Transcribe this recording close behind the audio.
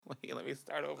let me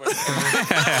start over. Should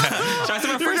I say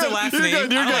my first and last name? You're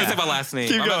good. I'm not going to say my last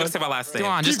name. I'm not going to say my last name.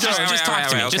 Come on, just talk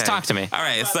to me. Just talk to me. All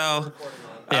right, so...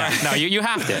 Yeah, no, you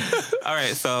have to. All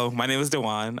right, so my name is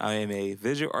Dewan. I am a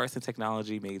visual arts and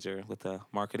technology major with a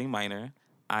marketing minor.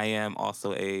 I am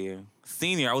also a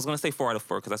senior. I was going to say 4 out of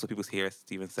 4 because that's what people here at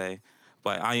Stevens say.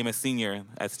 But I am a senior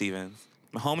at Stevens.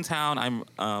 My hometown,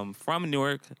 I'm from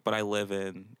Newark, but I live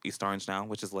in East Orange now,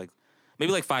 which is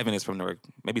maybe 5 minutes from Newark,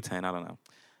 maybe 10, I don't know.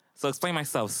 So explain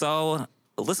myself. So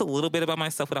list a little bit about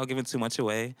myself without giving too much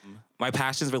away. My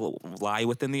passions really lie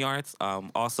within the arts.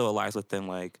 Also it lies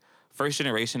within first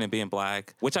generation and being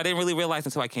black, which I didn't really realize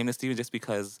until I came to Stevens just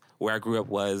because where I grew up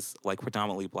was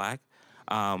predominantly black.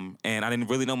 And I didn't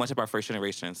really know much about first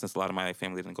generation since a lot of my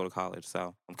family didn't go to college.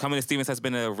 So coming to Stevens has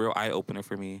been a real eye-opener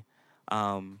for me.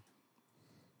 But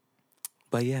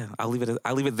yeah, I'll leave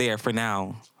it there for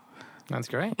now. That's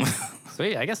great.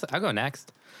 Sweet. I guess I'll go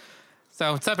next.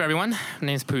 So what's up, everyone? My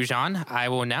name is Poojan. I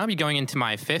will now be going into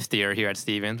my 5th year here at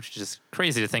Stevens, which is just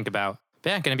crazy to think about.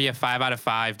 But yeah, going to be a 5 out of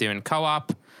 5 doing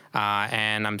co-op.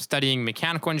 And I'm studying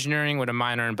mechanical engineering with a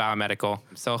minor in biomedical.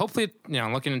 So hopefully,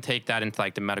 looking to take that into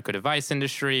the medical device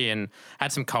industry and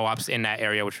had some co-ops in that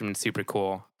area, which has been super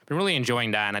cool. Been really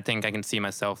enjoying that, and I think I can see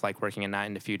myself working in that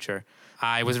in the future.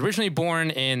 I was originally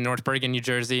born in North Bergen, New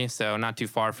Jersey, so not too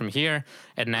far from here,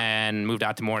 and then moved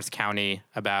out to Morris County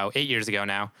about 8 years ago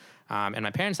now. And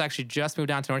my parents actually just moved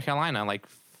down to North Carolina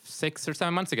 6 or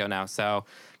 7 months ago now. So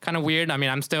kind of weird. I mean,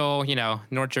 I'm still,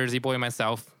 North Jersey boy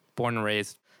myself, born and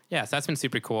raised. Yeah, so that's been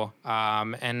super cool.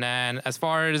 And then as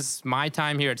far as my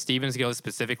time here at Stevens goes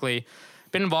specifically,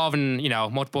 been involved in,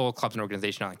 multiple clubs and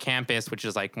organizations on campus, which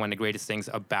is one of the greatest things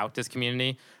about this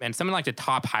community. And some of the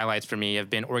top highlights for me have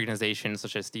been organizations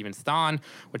such as Stevens Thon,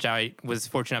 which I was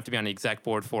fortunate enough to be on the exec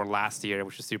board for last year,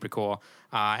 which was super cool.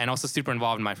 And also super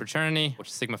involved in my fraternity, which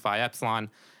is Sigma Phi Epsilon.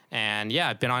 And yeah,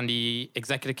 I've been on the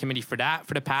executive committee for that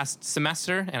for the past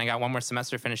semester, and I got one more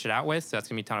semester to finish it out with, so that's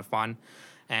gonna be a ton of fun.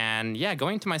 And yeah,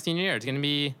 going to my senior year, it's gonna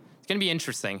be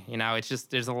interesting. It's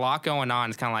just there's a lot going on.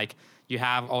 It's kind of you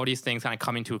have all these things kind of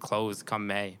coming to a close come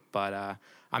May, but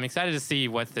I'm excited to see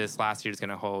what this last year is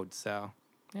gonna hold. So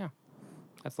yeah,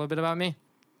 that's a little bit about me.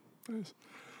 Nice.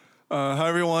 Hi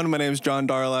everyone, my name is John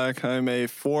Darlak. I'm a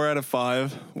 4 out of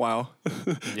 5. Wow.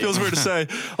 Feels weird to say.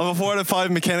 I'm a 4 out of 5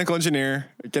 mechanical engineer,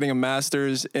 getting a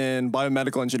master's in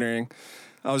biomedical engineering.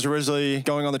 I was originally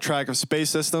going on the track of space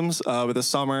systems, but this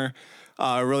summer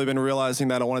I've really been realizing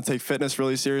that I want to take fitness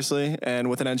really seriously, and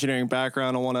with an engineering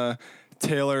background, I want to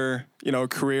tailor, a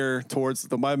career towards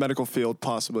the biomedical field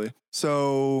possibly.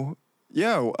 So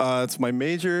yeah, it's my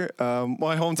major,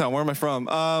 my hometown. Where am I from?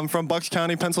 I'm from Bucks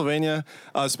County, Pennsylvania,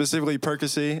 specifically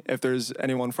Percy, if there's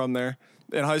anyone from there.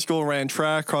 In high school, ran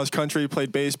track, cross country,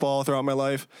 played baseball throughout my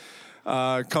life.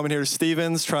 Coming here to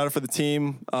Stevens, tried out for the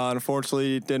team.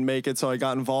 Unfortunately, didn't make it, so I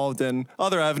got involved in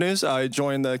other avenues. I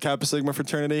joined the Kappa Sigma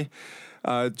fraternity,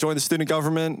 joined the student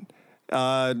government,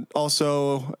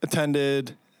 also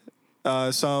attended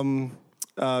some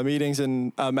meetings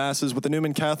and masses with the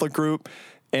Newman Catholic group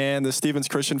and the Stevens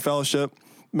Christian Fellowship.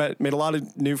 Made a lot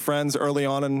of new friends early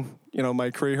on in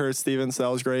my career here at Stevens. So that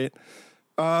was great.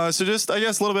 So just, I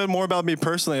guess, a little bit more about me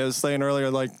personally. I was saying earlier,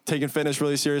 taking fitness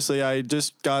really seriously. I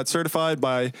just got certified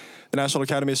by the National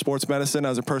Academy of Sports Medicine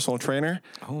as a personal trainer.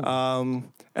 Oh.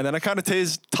 And then it kind of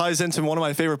ties into one of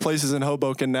my favorite places in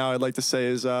Hoboken now, I'd like to say,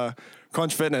 is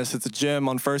Crunch Fitness. It's a gym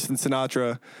on 1st and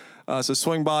Sinatra. So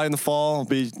swing by in the fall. I'll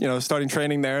be, starting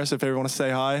training there, so if you want to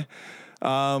say hi.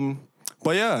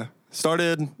 But yeah,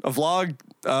 started a vlog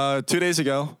 2 days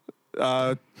ago,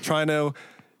 trying to,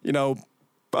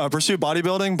 pursue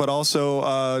bodybuilding, but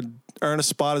also earn a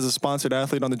spot as a sponsored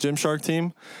athlete on the Gymshark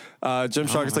team.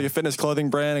 Gymshark is a fitness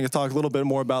clothing brand. I can talk a little bit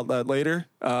more about that later.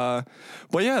 But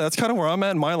yeah, that's kind of where I'm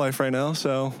at in my life right now.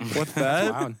 So with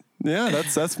that, Wow. Yeah,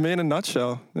 that's me in a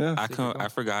nutshell. Yeah, I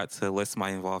forgot to list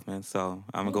my involvement, so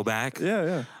I'm gonna go back.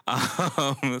 Yeah.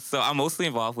 So I'm mostly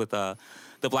involved with the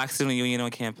Black Student Union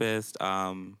on campus,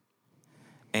 and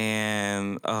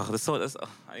I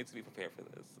need to be prepared for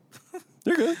this.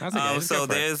 You're good. That's okay. So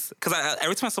there's, because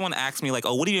every time someone asks me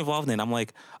oh, what are you involved in? I'm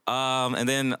like, and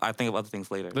then I think of other things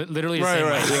later. Literally the same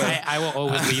way. I will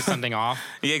always leave something off.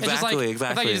 Yeah, exactly. I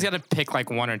thought you just got to pick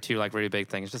one or two really big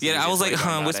things. Just I was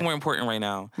what's more important right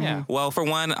now? Yeah. Well, for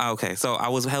one, okay, so I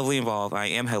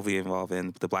am heavily involved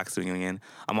in the Black Student Union.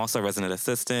 I'm also a resident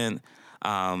assistant.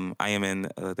 I am in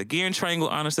the Gear and Triangle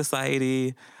Honor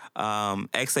Society,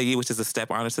 XAU, which is the STEP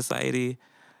Honor Society.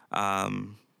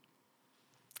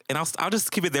 And I'll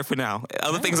just keep it there for now.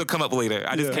 Other things will come up later.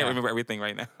 I just can't remember everything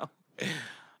right now.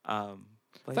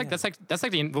 But Like yeah. that's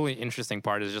like the really interesting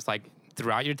part is just like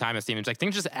throughout your time at Stevens, like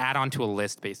things just add on to a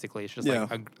list basically. It's just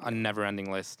like a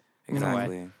never-ending list in a way.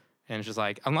 Exactly. And it's just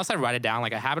like unless I write it down,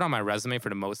 like I have it on my resume for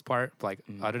the most part. But like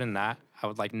other than that, I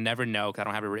would like never know because I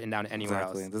don't have it written down anywhere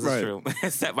Exactly. else. This Right. is true.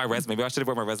 Except my resume. Maybe I should have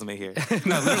brought my resume here.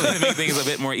 No, literally, to make things a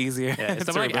bit more easier. Yeah, if to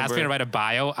someone like, asked me to remember. write a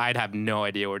bio, I'd have no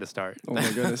idea where to start. Oh my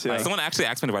goodness, yeah. Someone actually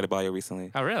asked me to write a bio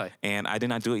recently. Oh, really? And I did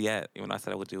not do it yet, even though I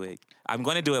said I would do it. I'm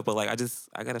going to do it, but like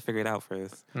I got to figure it out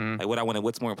first. Like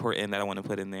what's more important that I want to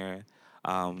put in there.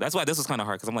 That's why this was kind of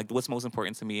hard because I'm like, what's most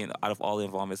important to me and out of all the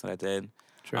involvements that I did?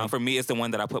 True. For me, it's the one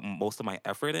that I put most of my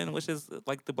effort in, which is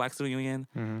like the Black Student Union.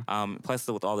 Plus,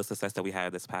 with all the success that we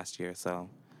had this past year, so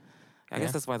I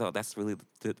guess that's why that's really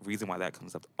the reason why that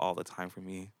comes up all the time for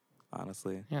me,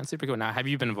 honestly. Yeah, it's super cool. Now, have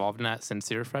you been involved in that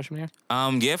since your freshman year?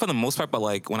 Yeah, for the most part, but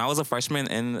like when I was a freshman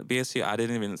in BSU, I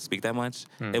didn't even speak that much.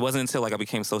 It wasn't until like I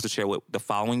became social chair the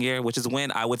following year, which is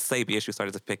when I would say BSU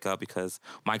started to pick up because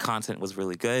my content was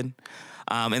really good.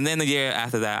 And then the year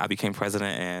after that, I became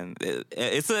president, and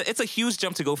it's a huge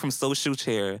jump to go from social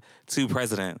chair to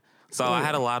president. So I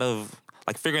had a lot of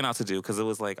like figuring out to do because it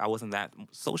was like I wasn't that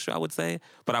social, I would say,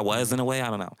 but I was in a way. I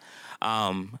don't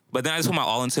know. But then I just put my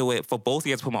all into it for both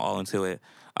years. Put my all into it,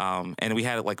 and we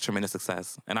had like tremendous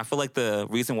success. And I feel like the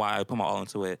reason why I put my all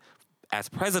into it as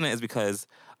president is because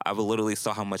I literally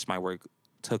saw how much my work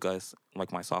took us,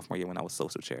 like my sophomore year when I was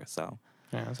social chair. So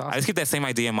Yeah, that's I awesome. just keep that same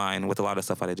idea in mind with a lot of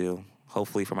stuff that I do.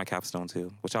 Hopefully for my capstone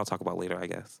too, which I'll talk about later, I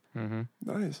guess.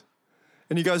 Nice.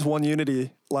 And you guys won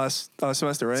Unity last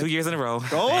semester, right? 2 years in a row.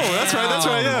 Oh, that's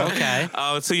right, yeah. Okay.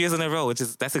 Oh, 2 years in a row,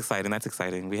 that's exciting. That's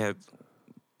exciting.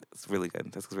 It's really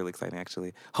good. That's really exciting,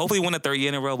 actually. Hopefully win a third year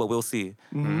in a row, but we'll see.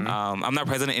 I'm not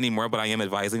president anymore, but I am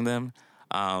advising them.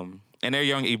 And they're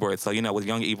young e-boards, so with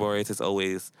young e-boards, it's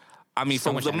always,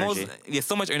 So much energy.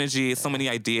 so much energy, so many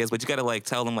ideas, but you gotta like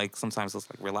tell them like sometimes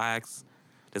just like relax.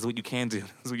 This is what you can do.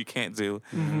 This is what you can't do.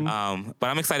 But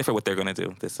I'm excited for what they're gonna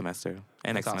do this semester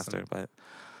and next That's awesome. semester. But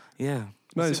yeah.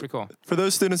 Nice. Super cool. For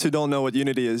those students who don't know what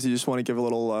Unity is, you just want to give a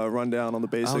little rundown on the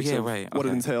basics yeah, of right. what it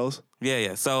Okay. entails.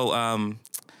 Yeah. So,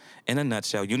 in a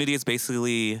nutshell, Unity is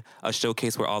basically a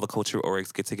showcase where all the culture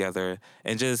orgs get together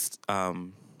and just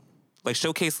like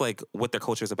showcase like what their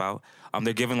culture is about.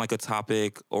 They're given like a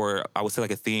topic or I would say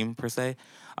like a theme per se,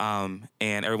 and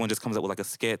everyone just comes up with like a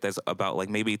skit that's about like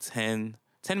maybe 10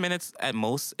 minutes at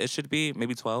most. It should be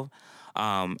maybe 12,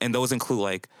 and those include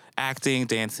like acting,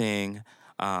 dancing,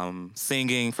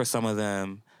 singing for some of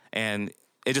them, and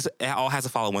it all has to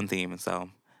follow one theme, and so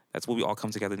that's what we all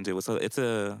come together and do. So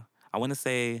I want to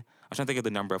say, I'm trying to think of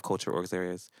the number of culture orgs there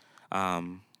is.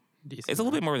 Decent. It's a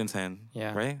little bit more than 10,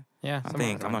 Yeah. right? Yeah, I somewhere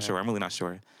think. I'm around not there. sure. I'm really not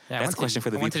sure. Yeah, I That's went a question for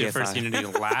the I went to your VPSI. first Unity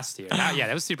last year.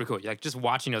 That was super cool. Like just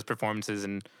watching those performances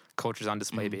and cultures on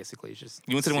display, basically. Is just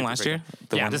You went to the one super last freaking- year?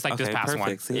 The Yeah, one- just like this okay, past perfect.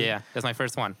 one. See? Yeah, that's my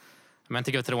first one. I meant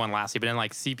to go to the one last year, but then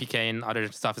like CPK and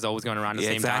other stuff is always going around at the Yeah,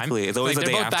 same exactly. time. It's always like,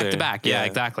 the they're day both back after. to back. Yeah, Yeah.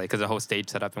 exactly. Because the whole stage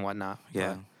setup and whatnot.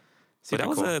 Yeah. But But that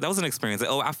was cool. that was an experience.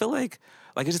 Oh, I feel like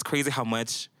it's just crazy how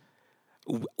much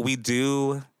we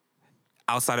do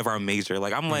outside of our major.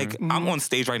 Like I'm I'm on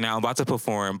stage right now, about to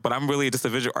perform, but I'm really just a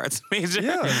visual arts major.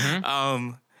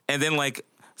 Yeah. And then like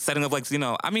setting up like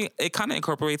it kind of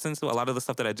incorporates into a lot of the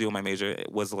stuff that I do in my major.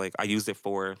 It was like I used it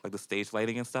for like the stage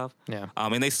lighting and stuff. Yeah.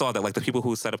 And they saw that like the people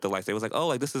who set up the lights, they was like, oh,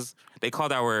 like they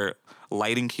called our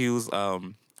lighting cues a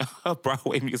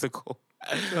Broadway musical.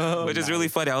 Which is really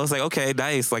funny. I was like, okay,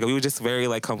 nice. Like we were just very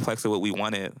like complex with what we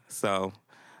wanted. So,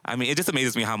 it just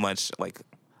amazes me how much like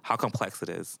how complex it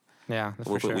is yeah, that's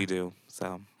for with sure. what we do.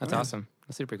 So That's awesome.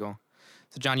 That's super cool.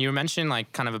 So, John, you mentioned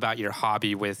like kind of about your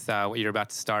hobby with what you're about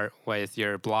to start with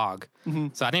your blog. So,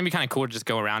 I think it'd be kind of cool to just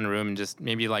go around the room and just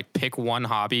maybe like pick one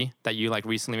hobby that you like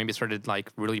recently maybe started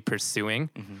like really pursuing,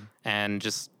 and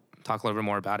just talk a little bit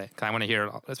more about it. Because I want to hear,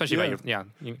 especially about your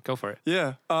you go for it.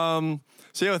 Yeah.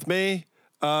 So yeah, with me,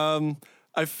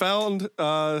 I found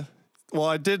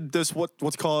I did this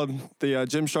what's called the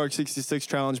Gymshark 66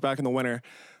 challenge back in the winter.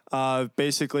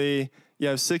 Basically, you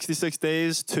have 66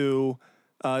 days to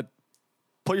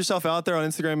put yourself out there on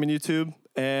Instagram and YouTube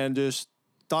and just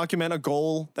document a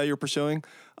goal that you're pursuing.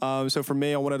 So for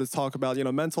me, I wanted to talk about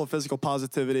mental, physical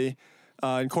positivity,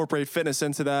 incorporate fitness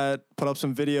into that, put up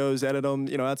some videos, edit them,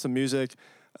 add some music.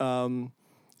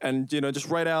 And just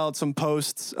write out some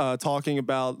posts talking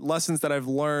about lessons that I've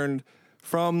learned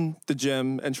from the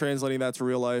gym and translating that to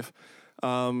real life.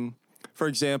 For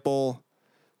example,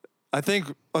 I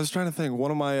was trying to think,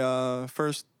 one of my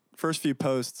first few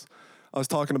posts, I was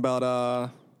talking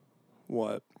about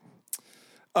what?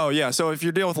 Oh yeah, so if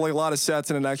you're dealing with like a lot of sets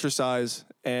in an exercise,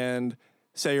 and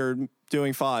say you're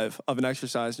doing 5 of an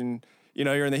exercise, and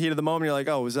you're in the heat of the moment. You're like,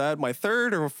 oh, was that my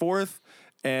third or fourth?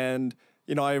 And,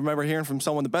 I remember hearing from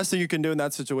someone, the best thing you can do in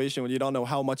that situation when you don't know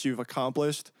how much you've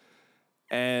accomplished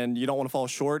and you don't want to fall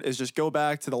short is just go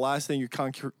back to the last thing you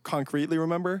concretely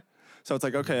remember. So it's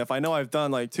like, okay, if I know I've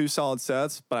done like 2 solid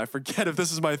sets, but I forget if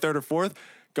this is my third or fourth,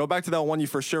 go back to that one you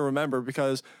for sure remember,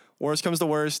 because worst comes to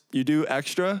worst, you do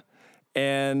extra.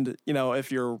 And,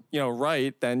 if you're,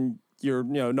 right, then you're,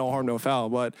 no harm, no foul.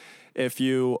 But if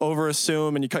you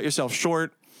overassume and you cut yourself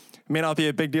short, it may not be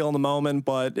a big deal in the moment,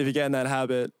 but if you get in that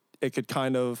habit, it could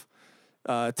kind of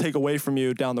take away from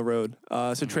you down the road.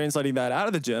 So translating that out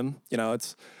of the gym,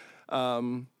 it's,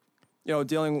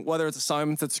 dealing, whether it's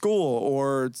assignments at school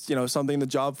or it's, something in the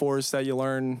job force that you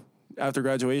learn after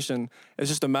graduation, it's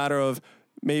just a matter of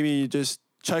maybe just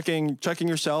checking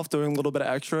yourself, doing a little bit of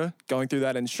extra, going through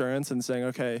that insurance and saying,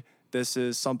 okay, this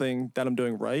is something that I'm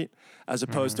doing right, as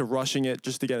opposed to rushing it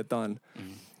just to get it done.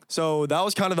 So that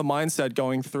was kind of the mindset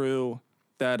going through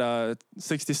that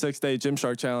 66-day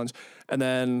Gymshark challenge. And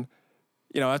then,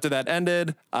 after that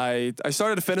ended, I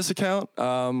started a fitness account.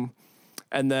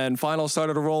 And then finals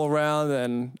started to roll around,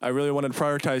 and I really wanted to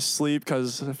prioritize sleep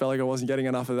because I felt like I wasn't getting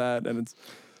enough of that. And it's,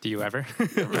 Do you ever?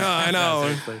 I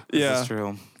know. Yeah. That's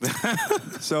true.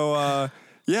 So,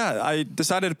 I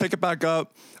decided to pick it back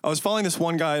up. I was following this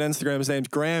one guy on Instagram. His name's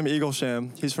Graham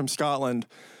Eaglesham. He's from Scotland.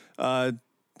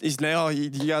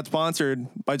 He got sponsored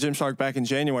by Gymshark back in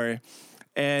January.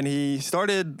 And he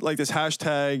started like this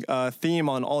hashtag theme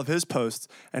on all of his posts.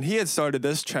 And he had started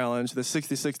this challenge, the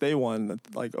 66-day one,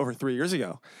 like over 3 years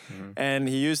ago. And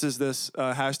he uses this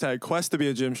hashtag quest to be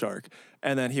a Gymshark.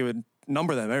 And then he would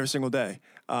number them every single day.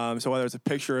 So whether it's a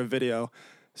picture or a video,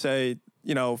 say,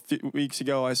 a few weeks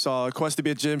ago, I saw quest to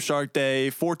be a Gymshark day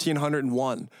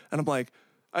 1401. And I'm like,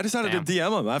 I decided to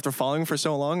DM him after following him for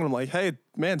so long. And I'm like, hey,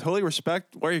 man, totally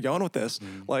respect where you're going with this.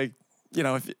 Like,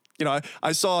 if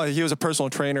I saw he was a personal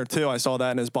trainer too. I saw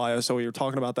that in his bio, so we were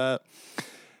talking about that.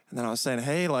 And then I was saying,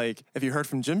 hey, like, have you heard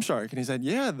from Gymshark? And he said,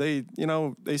 yeah, they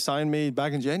signed me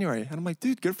back in January. And I'm like,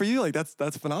 dude, good for you. Like,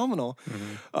 that's phenomenal.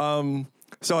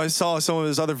 So I saw some of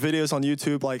his other videos on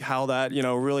YouTube, like how that,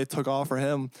 really took off for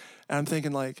him. And I'm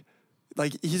thinking like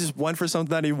he just went for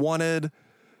something that he wanted.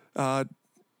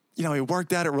 He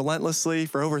worked at it relentlessly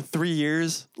for over 3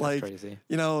 years. Like, That's crazy.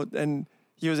 And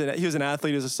he was an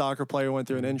athlete, he was a soccer player, went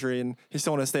through an injury, and he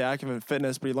still wanted to stay active in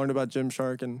fitness, but he learned about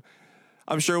Gymshark, and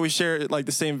I'm sure we share like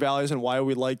the same values and why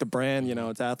we like the brand.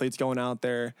 It's athletes going out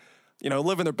there,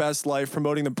 living their best life,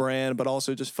 promoting the brand, but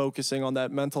also just focusing on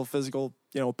that mental, physical,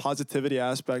 positivity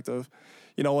aspect of,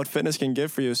 what fitness can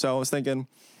give for you. So I was thinking,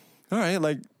 all right,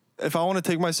 like if I want to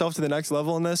take myself to the next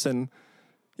level in this, and,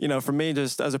 for me,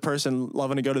 just as a person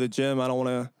loving to go to the gym, I don't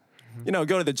want to,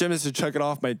 go to the gym just to check it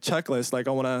off my checklist. Like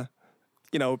I want to,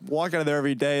 walk out of there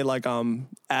every day like I'm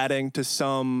adding to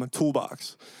some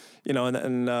toolbox, I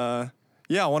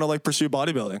want to like pursue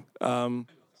bodybuilding.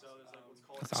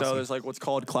 So there's like what's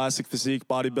called classic physique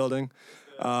bodybuilding.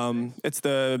 It's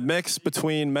the mix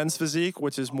between men's physique,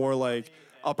 which is more like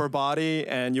upper body,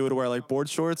 and you would wear like board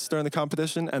shorts during the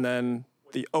competition, and then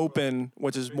the open,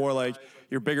 which is more like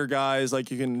your bigger guys, like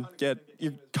you're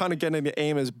kind of getting the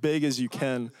aim as big as you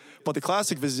can. But the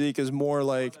classic physique is more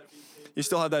like you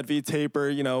still have that V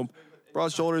taper,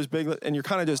 broad shoulders, big, and you're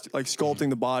kind of just like sculpting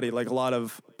the body. Like a lot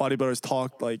of bodybuilders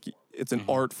talk like it's an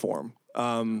art form.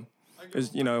 I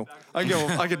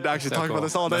could actually talk about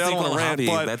this all day. I don't want to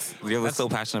rant, but you're so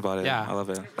passionate about it. Yeah. I love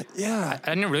it. Yeah.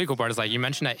 I think the really cool part is like you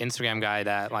mentioned that Instagram guy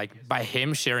that like by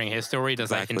him sharing his story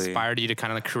does like Exactly. inspired you to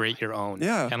kind of like create your own.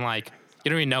 Yeah. And like you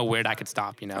don't even know where that could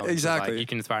stop, It's just, Exactly. like, you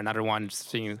can inspire another one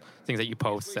just seeing things that you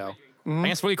post. So I think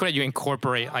it's really cool that you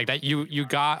incorporate like that you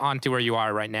got onto where you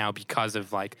are right now because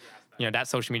of like, that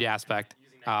social media aspect.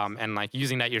 And like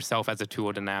using that yourself as a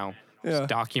tool to now just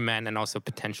document and also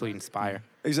potentially inspire.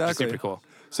 Exactly. Super cool.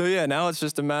 So now it's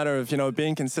just a matter of,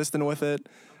 being consistent with it.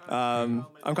 I'm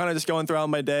kind of just going throughout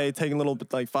my day, taking little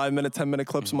like 5-minute, 10-minute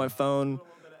clips on my phone,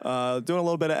 doing a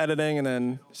little bit of editing, and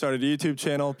then started a YouTube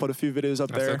channel, put a few videos up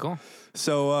That's there. so cool.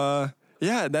 So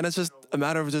then it's just a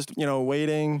matter of just,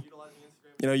 waiting,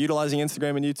 utilizing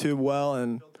Instagram and YouTube well,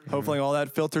 and hopefully all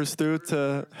that filters through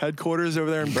to headquarters over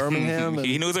there in Birmingham. And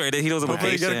He knows already. He knows a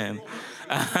Hopefully you get- location.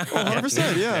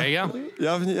 100%, yeah. There you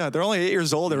go. Yeah, they're only 8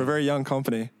 years old. They're a very young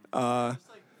company. But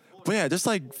yeah, just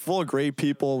like full of great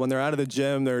people. When they're out of the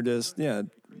gym, they're just,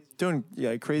 doing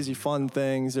crazy fun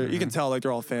things. You can tell like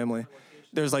they're all family.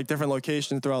 There's like different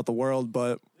locations throughout the world,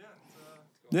 but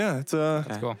yeah, it's a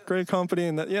cool. great company.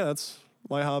 And that's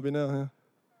my hobby now. Yeah.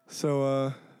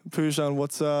 So, Pujan,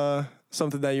 what's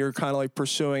something that you're kind of like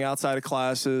pursuing outside of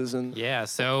classes? And Yeah.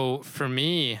 So for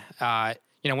me,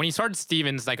 when you started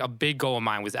Stevens, like a big goal of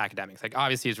mine was academics. Like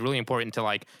obviously it's really important to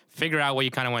like figure out what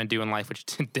you kind of want to do in life, which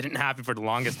didn't happen for the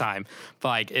longest time. But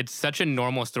like it's such a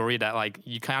normal story that like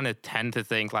you kind of tend to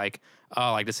think like,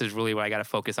 oh, like this is really what I got to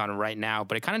focus on right now.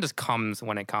 But it kind of just comes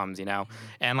when it comes,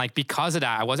 And like because of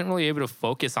that, I wasn't really able to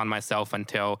focus on myself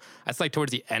until that's like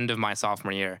towards the end of my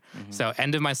sophomore year. So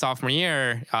end of my sophomore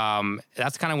year,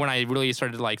 that's kind of when I really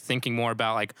started like thinking more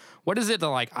about like what is it that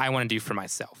like I want to do for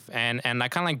myself, and I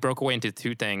kind of like broke away into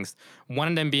two things. One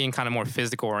of them being kind of more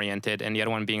physical oriented, and the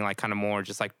other one being like kind of more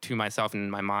just like to myself and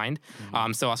in my mind.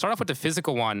 So I'll start off with the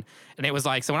physical one, and it was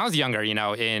like so when I was younger,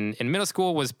 in middle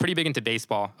school was pretty big into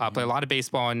baseball. Played a lot of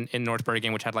baseball in North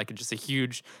Bergen, which had like just a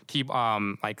huge team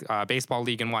baseball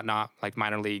league and whatnot, like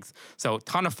minor leagues. So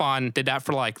ton of fun. Did that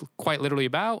for like quite literally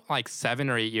about like 7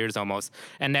 or 8 years almost.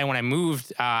 And then when I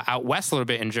moved out west a little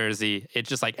bit in Jersey, it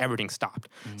just like everything stopped.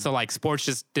 So like sports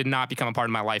just did not become a part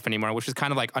of my life anymore, which was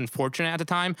kind of like unfortunate at the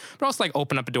time, but also like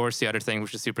opened up the doors to other things,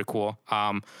 which is super cool.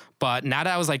 But now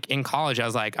that I was like in college, I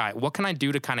was like, all right, what can I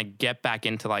do to kind of get back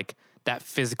into like that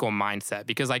physical mindset?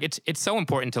 Because like it's so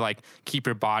important to like keep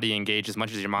your body engaged as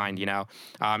much as your mind,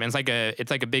 and it's like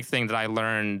a big thing that I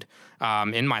learned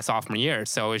in my sophomore year.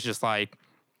 So it's just like,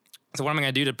 so what am I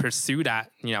going to do to pursue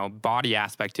that, body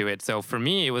aspect to it? So for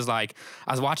me, it was like,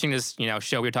 I was watching this,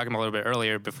 show we were talking about a little bit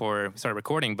earlier before we started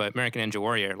recording, but American Ninja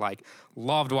Warrior, like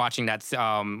loved watching that,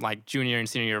 like junior and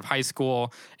senior year of high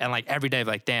school. And like every day,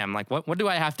 like, damn, like what do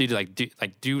I have to do to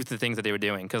do the things that they were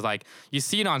doing? Cause like you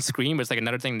see it on screen, but it's like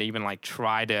another thing to even like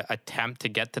try to attempt to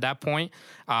get to that point.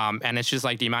 And it's just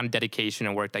like the amount of dedication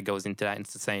and work that goes into that.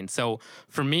 It's insane. So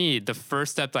for me, the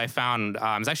first step that I found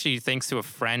was actually thanks to a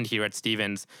friend here at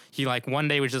Stevens. He like one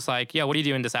day was just like, yeah, what are you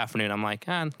doing this afternoon? I'm like,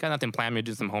 got nothing planned. Me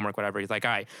do some homework, whatever. He's like,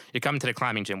 all right, you're coming to the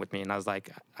climbing gym with me. And I was like,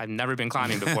 I've never been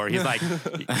climbing before. He's like,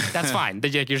 that's fine.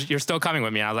 You're still coming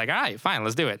with me. And I was like, all right, fine,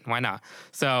 let's do it. Why not?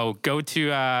 So go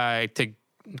to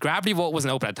Gravity Vault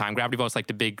wasn't open at the time. Gravity Vault's like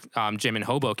the big gym in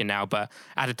Hoboken now, but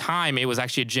at the time it was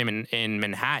actually a gym in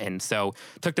Manhattan. So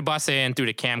took the bus in through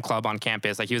the CAM club on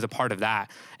campus. Like he was a part of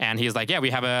that, and he was like, yeah, we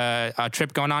have a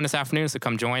trip going on this afternoon, so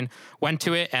come join. Went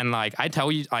to it, and like I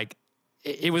tell you, like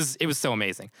it was so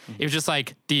amazing. It was just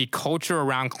like the culture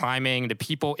around climbing, the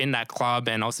people in that club,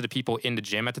 and also the people in the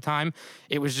gym at the time.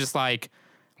 It was just like,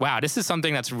 wow, this is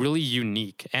something that's really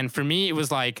unique. And for me, it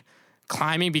was like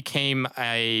climbing became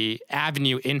a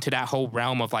avenue into that whole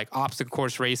realm of like obstacle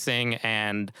course racing.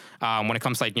 And when it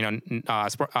comes to like, American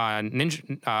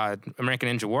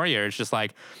Ninja Warrior, it's just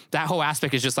like that whole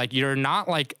aspect is just like, you're not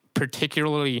like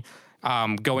particularly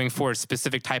going for a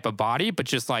specific type of body, but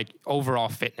just like overall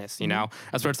fitness,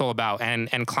 that's what it's all about.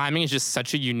 And climbing is just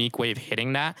such a unique way of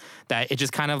hitting that it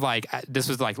just kind of like, this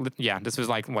was like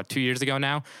what, 2 years ago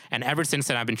now. And ever since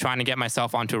then, I've been trying to get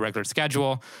myself onto a regular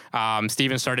schedule.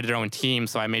 Steven started their own team,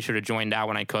 so I made sure to join that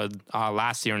when I could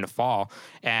last year in the fall.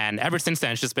 And ever since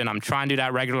then, it's just been, I'm trying to do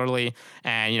that regularly.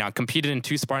 And, I competed in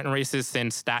 2 Spartan races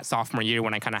since that sophomore year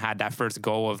when I kind of had that first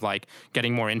goal of like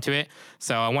getting more into it.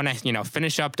 So I want to,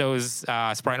 finish up those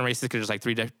Spartan races, because there's like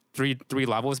three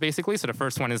levels basically. So the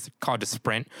first one is called the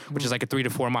sprint, which is like a 3 to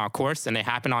 4 mile course, and they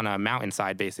happen on a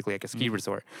mountainside, basically like a ski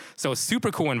resort. So a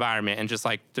super cool environment, and just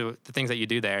like the things that you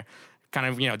do there. Kind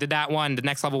of, did that one. The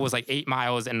next level was like 8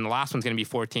 miles, and the last one's going to be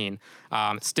 14.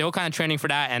 Still kind of training for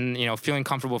that, and, feeling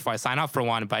comfortable before I sign up for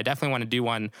one, but I definitely want to do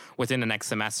one within the next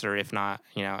semester, if not,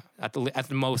 at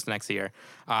the most next year.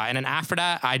 And then after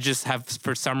that, I just have,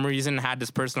 for some reason, had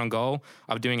this personal goal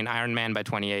of doing an Ironman by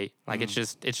 28. Like, it's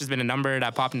just been a number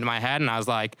that popped into my head, and I was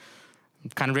like,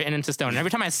 kind of written into stone. And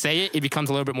every time I say it, it becomes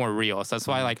a little bit more real. So that's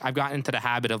why, like, I've gotten into the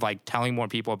habit of, like, telling more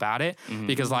people about it,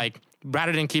 because, like,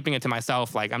 rather than keeping it to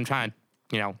myself, like, I'm trying to,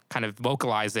 kind of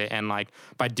vocalize it. And like,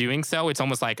 by doing so, it's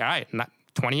almost like, all right, not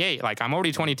 28, like I'm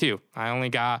already 22. I only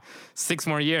got 6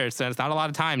 more years. So it's not a lot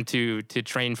of time to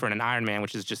train for an Ironman,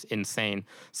 which is just insane.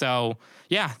 So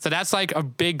yeah, so that's like a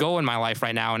big goal in my life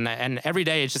right now. And every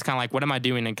day it's just kind of like, what am I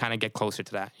doing to kind of get closer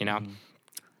to that,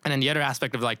 And then the other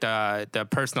aspect of like the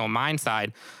personal mind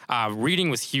side, reading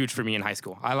was huge for me in high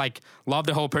school. I like loved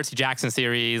the whole Percy Jackson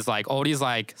series, like all these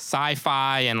like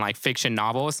sci-fi and like fiction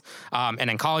novels. And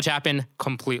then college happened,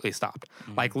 completely stopped.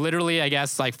 Like literally, I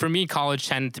guess like for me, college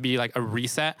tended to be like a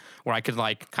reset where I could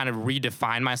like kind of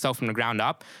redefine myself from the ground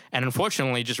up. And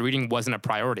unfortunately, just reading wasn't a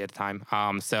priority at the time.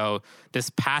 So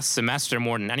this past semester,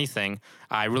 more than anything,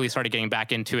 I really started getting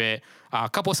back into it. A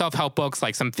couple of self-help books,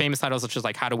 like some famous titles such as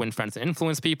like How to Win Friends and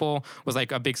Influence People was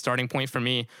like a big starting point for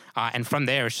me. And from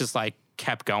there, it's just like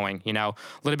kept going, you know,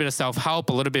 a little bit of self-help,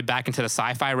 a little bit back into the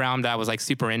sci-fi realm that I was like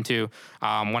super into.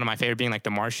 One of my favorite being like The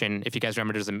Martian. If you guys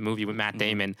remember, there's a movie with Matt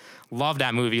Damon. Love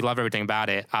that movie. Love everything about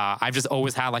it. I've just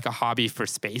always had like a hobby for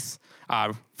space.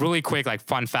 Really quick, like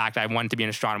fun fact, I wanted to be an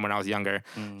astronomer when I was younger.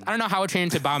 I don't know how I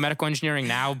trained into biomedical engineering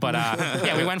now, but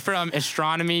yeah, we went from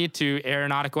astronomy to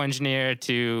aeronautical engineer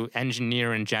to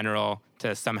engineer in general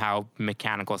to somehow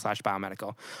mechanical /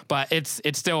 biomedical. But it's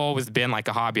still always been like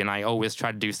a hobby, and I always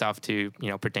try to do stuff to, you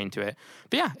know, pertain to it.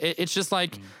 But yeah, it's just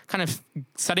like kind of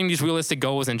setting these realistic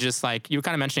goals and just like you were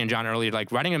kind of mentioning, John, earlier,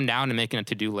 like writing them down and making a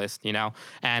to-do list, you know?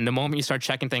 And the moment you start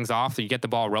checking things off, you get the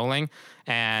ball rolling,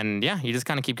 and yeah, you just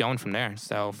kind of keep going from there.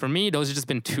 So for me, those have just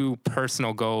been 2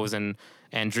 personal goals and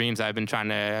dreams I've been trying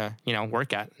to, you know,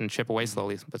 work at and chip away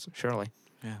slowly but surely.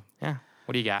 Yeah.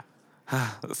 What do you got?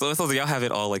 So it sounds like y'all have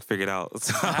it all like figured out.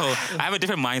 So I have a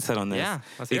different mindset on this. Yeah,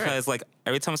 let's hear it. Because like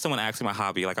every time someone asks me my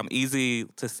hobby, like I'm easy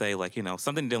to say like, you know,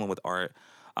 something dealing with art.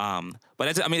 But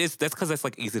that's because that's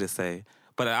like easy to say.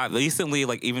 But I recently,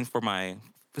 like even for my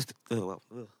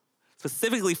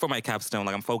specifically for my capstone,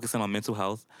 like I'm focusing on mental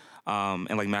health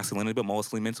and like masculinity, but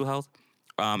mostly mental health.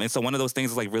 And so one of those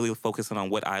things is like really focusing on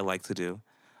what I like to do.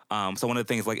 So one of the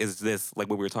things like is this like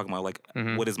what we were talking about, like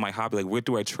what is my hobby? Like what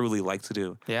do I truly like to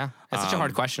do? Yeah, it's such a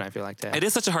hard question. I feel like it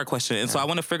is such a hard question, and so I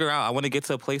want to figure out. I want to get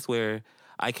to a place where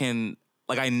I can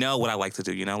like I know what I like to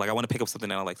do. You know, like I want to pick up something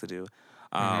that I like to do.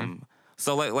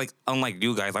 So like unlike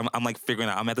you guys, I'm like figuring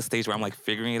out. I'm at the stage where I'm like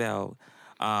figuring it out.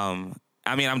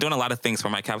 I mean, I'm doing a lot of things for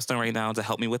my capstone right now to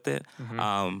help me with it.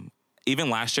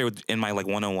 Even last year in my like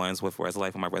one-on-ones with Res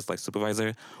Life and my Res Life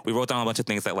supervisor, we wrote down a bunch of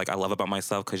things that like I love about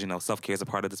myself because, you know, self-care is a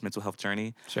part of this mental health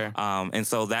journey. Sure. And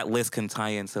so that list can tie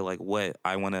into like what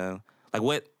I want to, like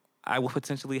what I would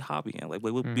potentially hobby in, like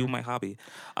what would be my hobby.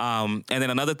 And then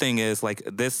another thing is like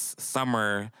this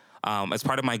summer, as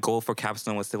part of my goal for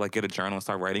capstone was to like get a journal and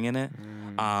start writing in it.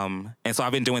 And so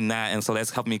I've been doing that, and so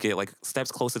that's helped me get like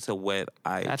steps closer to what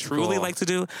I truly like to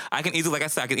do. I can easily, like I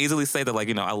said, I can easily say that like,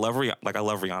 you know, I love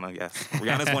Rihanna. Yes,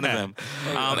 Rihanna's one of them,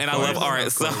 and I love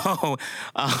art. So,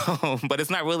 but it's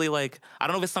not really like I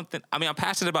don't know if it's something. I mean, I'm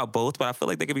passionate about both, but I feel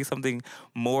like there could be something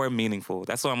more meaningful.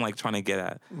 That's what I'm like trying to get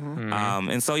at.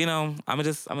 And so you know, I'm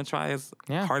gonna try as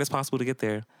hard as possible to get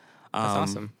there. That's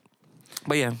awesome.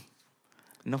 But yeah.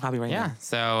 No hobby right now. Yeah.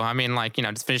 So, I mean, like, you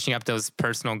know, just finishing up those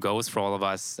personal goals for all of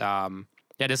us. Yeah,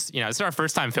 just, you know, it's our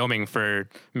first time filming for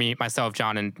me, myself,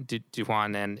 John, and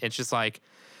Dujuan. And it's just like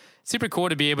super cool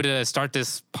to be able to start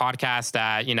this podcast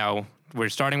that, you know, we're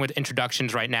starting with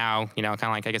introductions right now, you know, kind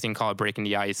of like, I guess you can call it breaking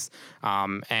the ice.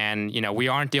 And, you know, we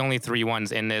aren't the only 3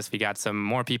 ones in this. We got some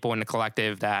more people in the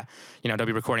collective that, you know, they'll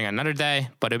be recording on another day,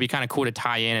 but it'd be kind of cool to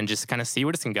tie in and just kind of see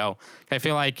where this can go. I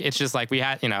feel like it's just like we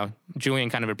had, you know, Julian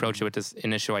kind of approached it with this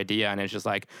initial idea, and it's just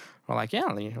like, we're like,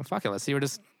 yeah, you know, fuck it. Let's see where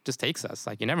this just takes us.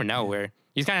 Like, you never know where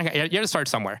you kind of, you got to start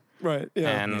somewhere. Right.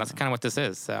 Yeah. And that's kind of what this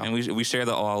is. So, and we share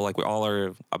that all, like we all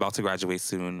are about to graduate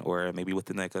soon, or maybe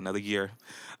within like another year.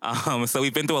 So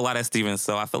we've been through a lot at Stevens.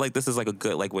 So I feel like this is like a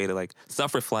good like way to like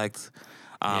self-reflect,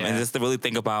 and just to really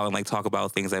think about and like talk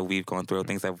about things that we've gone through,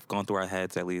 things that have gone through our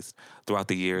heads at least throughout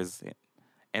the years,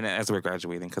 and as we're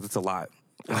graduating, because it's a lot.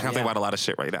 Like, I'm thinking about a lot of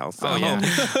shit right now. So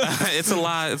it's a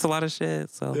lot. It's a lot of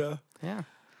shit. So yeah.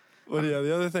 Well, yeah,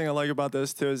 the other thing I like about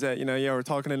this too is that, you know, we're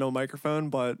talking into a microphone,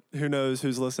 but who knows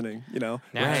who's listening, you know?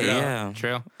 Right,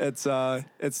 True. It's like,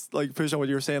 Pusha, what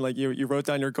you were saying, like you wrote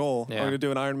down your goal. I'm going to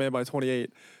do an Ironman by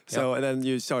 28. So, and then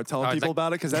you start telling people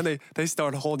about it, because then they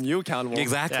start holding you accountable.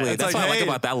 Exactly. Yeah, That's like, what I like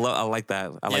about that. I like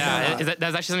that. I like that.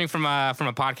 That's actually something from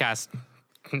a podcast.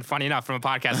 Funny enough, from a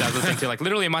podcast that I was listening to like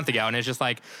literally a month ago, and it's just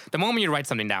like the moment you write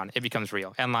something down, it becomes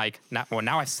real. And like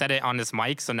now I said it on this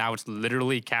mic, so now it's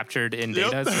literally captured in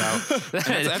data. So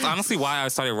that's honestly why I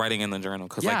started writing in the journal.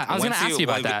 Because like, I was going to ask you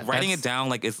about that. Writing it down,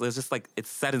 like it's just like it's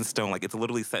set in stone. Like it's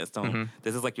literally set in stone.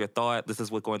 This is like your thought. This is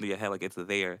what's going through your head. Like it's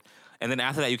there. And then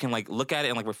after that, you can like look at it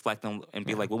and like reflect on and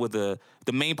be like, what were the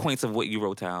main points of what you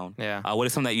wrote down? What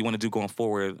is something that you want to do going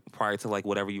forward prior to like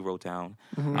whatever you wrote down?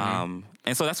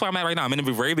 And so that's where I'm at right now. I'm in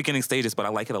the very beginning stages, but I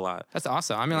like it a lot. That's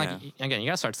awesome. I mean, like again, you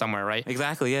gotta start somewhere, right?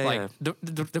 Exactly. Yeah. Like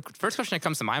the first question that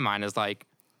comes to my mind is like,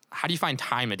 how do you find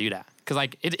time to do that? Because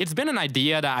like it's been an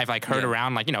idea that I've like heard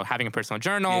around, like, you know, having a personal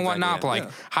journal and whatnot. But like,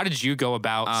 how did you go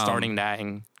about starting that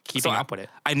and keeping up with it?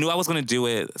 I knew I was gonna do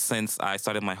it since I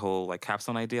started my whole like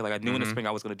capstone idea. Like I knew in the spring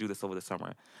I was gonna do this over the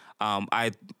summer.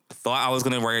 I thought I was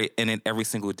gonna write in it every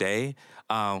single day,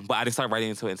 but I didn't start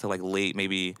writing into it until like late,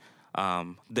 maybe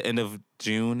the end of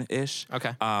June-ish.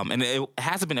 Okay. And it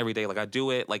hasn't been every day. Like I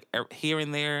do it like here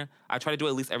and there. I try to do it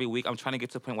at least every week. I'm trying to get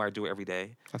to the point where I do it every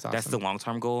day. That's awesome. That's the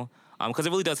long-term goal. Because it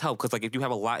really does help. Because like if you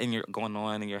have a lot going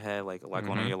on in your head, like a lot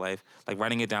going on in your life, like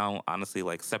writing it down honestly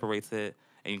like separates it,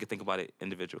 and you can think about it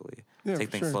individually. Yeah, Take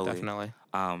for things sure. slowly. Definitely.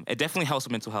 It definitely helps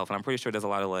with mental health, and I'm pretty sure there's a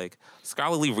lot of like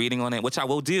scholarly reading on it, which I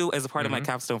will do as a part of my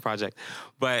capstone project.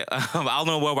 But I'll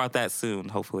know more about that soon,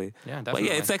 hopefully. Yeah, But definitely.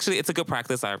 yeah, it's a good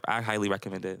practice. I highly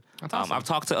recommend it. That's awesome. I've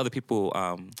talked to other people,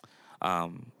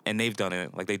 and they've done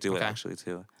it. Like they do it Okay. actually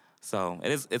too. So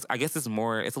it's I guess it's a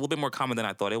little bit more common than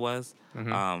I thought it was.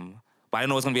 Mm-hmm. But I didn't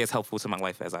know it was gonna be as helpful to my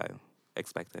life as I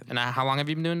expected. And how long have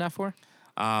you been doing that for?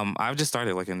 I've just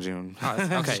started like in June. Oh,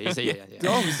 okay. You say, yeah.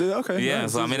 Oh, so- okay. Yeah,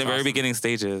 nice. so I'm in the very awesome. beginning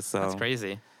stages. So That's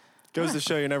crazy. Goes to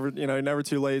show you're never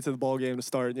too late to the ball game to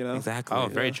start. exactly. Oh,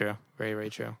 very true. Very, very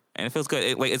true. And it feels good.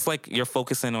 It's like you're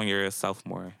focusing on yourself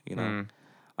more. You know,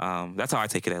 that's how I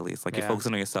take it at least. Like you're Yeah.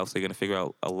 focusing on yourself, so you're gonna figure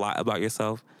out a lot about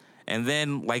yourself. And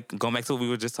then, like going back to what we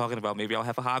were just talking about, maybe I'll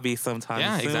have a hobby sometime.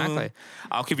 Yeah, soon. exactly.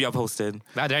 I'll keep y'all posted.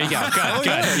 Ah, there you go. Good,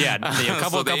 good. Yeah, a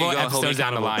couple So there you go. Hold me episodes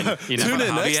down the line. You never Tune in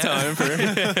know. next yeah. time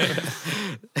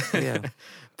for. Yeah,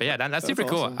 But yeah, that's super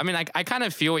cool. awesome. I mean, I kind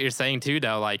of feel what you're saying too,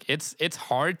 though. Like it's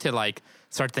hard to like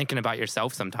start thinking about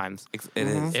yourself sometimes. it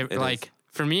is. It, It like is.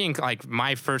 for me, in like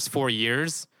my first 4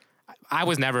 years, I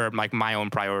was never like my own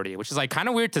priority, which is like kind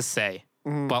of weird to say,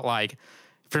 but like.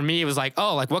 For me, it was like,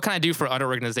 oh, like what can I do for other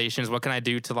organizations? What can I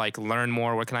do to like learn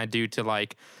more? What can I do to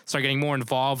like start getting more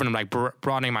involved and like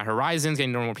broadening my horizons,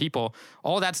 getting to know more people?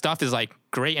 All that stuff is like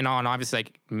great and all, and obviously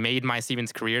like made my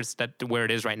Stevens career where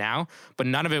it is right now. But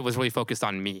none of it was really focused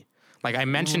on me. Like I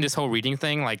mentioned this whole reading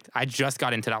thing, like I just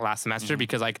got into that last semester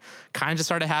because like kind of just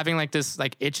started having like this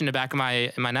like itch in the back of my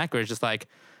neck where it's just like,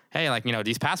 hey, like, you know,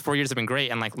 these past 4 years have been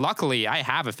great. And like, luckily I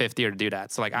have a fifth year to do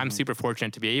that. So like, I'm super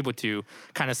fortunate to be able to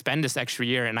kind of spend this extra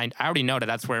year. And I already know that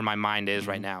that's where my mind is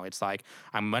right now. It's like,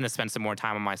 I'm going to spend some more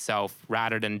time on myself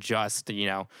rather than just, you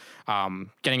know,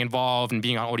 getting involved and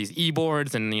being on all these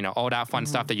e-boards and, you know, all that fun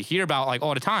stuff that you hear about like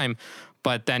all the time.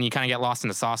 But then you kind of get lost in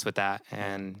the sauce with that.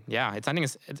 And yeah, I think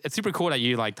it's super cool that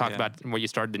you like talked Yeah. about what you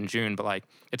started in June, but like,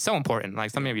 it's so important.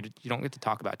 Like something you don't get to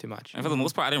talk about too much. And for the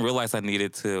most part, I didn't realize I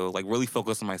needed to like really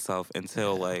focus on myself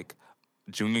until like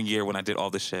junior year when I did all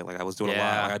this shit. Like I was doing a lot.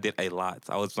 Yeah. Like I did a lot.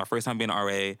 I was my first time being an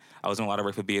RA. I was doing a lot of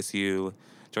work for BSU,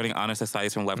 joining honor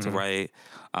societies from left to right.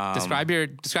 Describe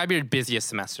your busiest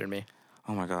semester to me.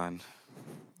 Oh my god.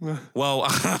 Well,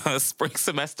 spring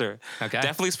semester. Okay.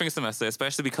 Definitely spring semester,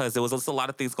 especially because there was just a lot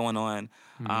of things going on.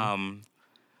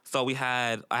 So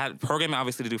I had programming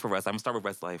obviously to do for Res. I'm gonna start with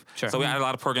Res Life. Sure. So we had a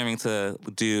lot of programming to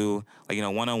do, like, you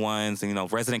know, one-on-ones and, you know,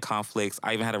 resident conflicts.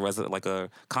 I even had a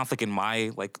conflict in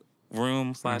my like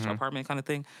room / apartment kind of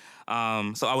thing.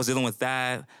 So I was dealing with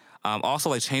that. Also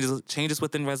like changes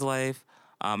within Res Life.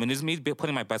 And just me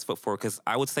putting my best foot forward, because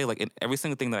I would say like in every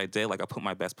single thing that I did, like I put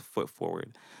my best foot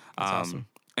forward. awesome.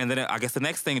 And then I guess the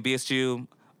next thing at BSU,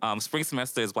 spring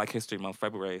semester is Black History Month,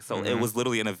 February. So it was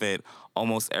literally an event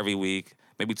almost every week,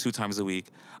 maybe 2 times a week.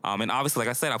 And obviously, like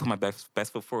I said, I put my best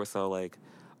foot forward. So like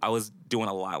I was doing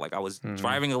a lot. Like I was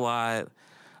driving a lot,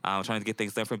 trying to get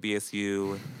things done for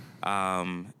BSU.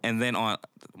 And then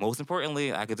most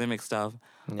importantly, academic stuff.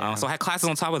 Yeah. So I had classes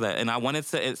on top of that. And I wanted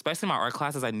to, especially my art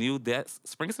classes, I knew that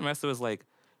spring semester was like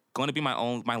going to be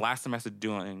my last semester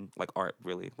doing like art,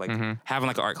 really. Like having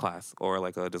like an art class or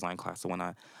like a design class or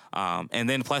whatnot. And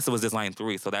then plus it was design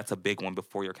 3. So that's a big one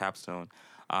before your capstone.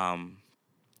 On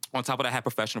top of that, I had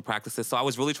professional practices. So I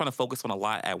was really trying to focus on a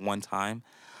lot at one time.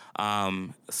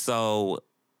 So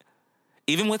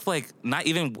even with like, not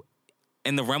even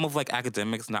in the realm of like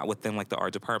academics, not within like the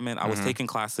art department, I was taking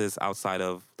classes outside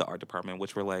of the art department,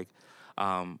 which were like,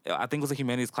 I think it was a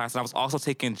humanities class. And I was also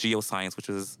taking geoscience, which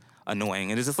was annoying.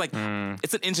 And it's just like,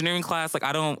 it's an engineering class. Like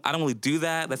I don't really do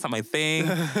that. That's not my thing.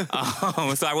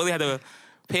 So I really had to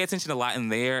pay attention a lot in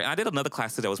there. And I did another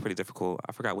class too that was pretty difficult.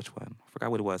 I forgot which one. I forgot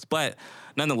what it was. But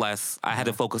nonetheless, I had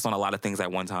to focus on a lot of things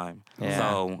at one time. Yeah.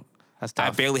 So That's I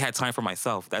tough. barely had time for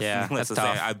myself. That's Yeah, needless that's to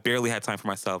say. tough. I barely had time for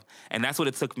myself. And that's what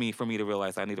it took for me to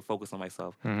realize I need to focus on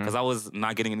myself. Because I was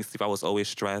not getting any sleep. I was always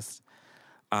stressed.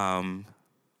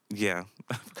 Yeah,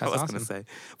 I was awesome. going to say.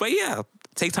 But yeah,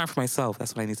 take time for myself.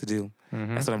 That's what I need to do.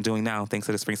 That's what I'm doing now, thanks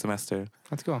to the spring semester.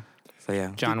 That's cool. So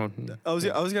yeah. John, I was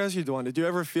gonna ask you, Dwan, did you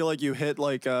ever feel like you hit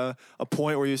like a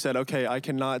point where you said, okay, I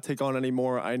cannot take on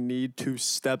anymore. I need to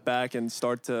step back and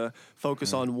start to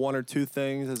focus on 1 or 2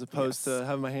 things as opposed to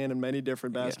having my hand in many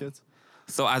different baskets?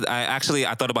 So I actually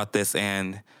thought about this,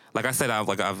 and like I said, I've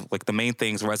the main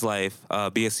things: Res Life,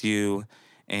 BSU,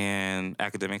 and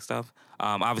academic stuff.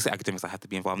 Obviously, academics, I have to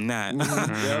be involved in that.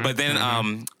 But then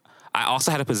I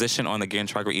also had a position on the Gear and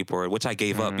Triangle e-board, which I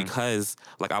gave up because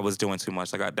like I was doing too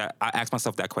much. Like I asked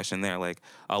myself that question there, like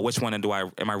which one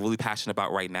am I really passionate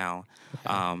about right now?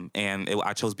 And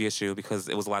I chose BSU because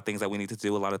it was a lot of things that we need to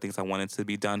do, a lot of things I wanted to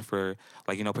be done for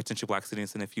like, you know, potential Black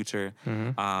students in the future.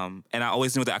 And I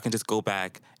always knew that I can just go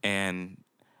back and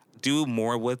do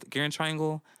more with Gear and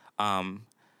Triangle.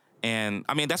 And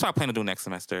I mean, that's what I plan to do next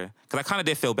semester. Because I kind of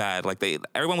did feel bad. Like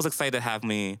everyone was excited to have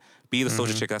me be the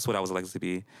social chick. That's what I was elected to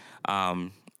be.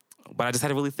 But I just had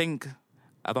to really think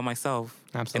about myself.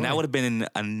 Absolutely. And that would have been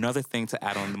another thing to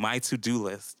add on my to-do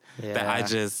list that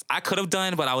I could have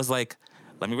done, but I was like,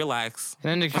 let me relax. And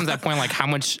then it comes to that point, like how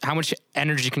much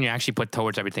energy can you actually put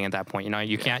towards everything at that point? You know,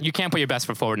 you can't put your best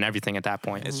foot forward in everything at that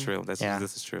point. It's true. This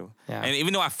is true. Yeah. And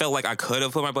even though I felt like I could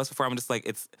have put my best foot forward, I'm just like,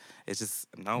 I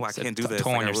can't do this.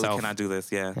 Toll on I yourself. really cannot do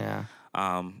this. Yeah.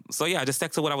 Yeah. So yeah, I just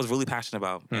stuck to what I was really passionate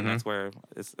about, and that's where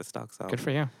it stuck. So Good for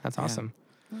you. That's awesome.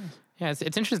 Yeah, it's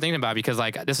interesting thinking about because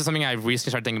like this is something I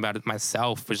recently started thinking about it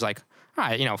myself, which is like, all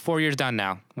right, you know, 4 years done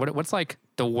now. What's like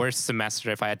the worst semester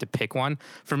if I had to pick one?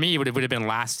 For me, it would have been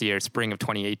last year, spring of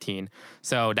 2018.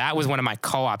 So that was one of my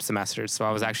co-op semesters. So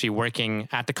I was actually working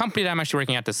at the company that I'm actually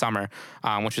working at this summer,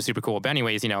 which was super cool. But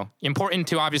anyways, you know, important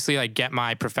to obviously like get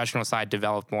my professional side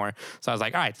developed more. So I was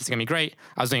like, all right, this is gonna be great.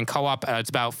 I was doing co-op. It's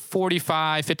about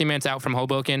 50 minutes out from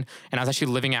Hoboken. And I was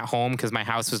actually living at home because my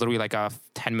house was literally like a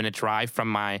 10-minute drive from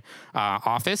my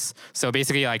office. So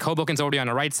basically like Hoboken's already on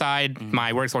the right side.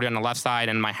 My work's already on the left side.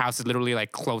 And my house is literally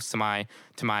like close to my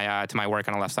work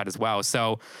on the left side as well.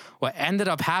 So what ended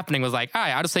up happening was like, all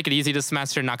right, I'll just take it easy this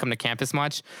semester, not come to campus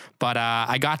much. But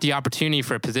I got the opportunity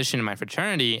for a position in my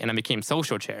fraternity and I became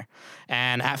social chair.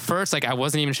 And at first, like I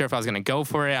wasn't even sure if I was going to go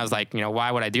for it. I was like, you know,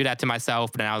 why would I do that to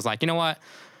myself? But then I was like, you know what?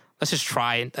 Let's just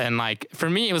try it. And like, for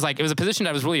me, it was a position that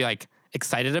I was really like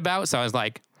excited about. So I was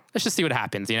like, let's just see what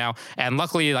happens, you know? And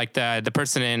luckily, like the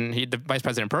person the vice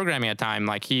president of programming at the time,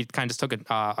 like he kind of just took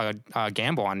a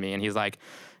gamble on me and he's like,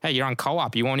 hey, you're on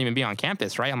co-op. You won't even be on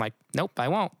campus, right? I'm like, nope, I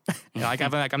won't. You know, like,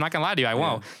 I'm not gonna lie to you, I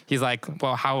won't. He's like,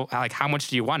 well, how much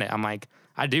do you want it? I'm like,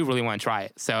 I do really want to try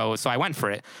it. So I went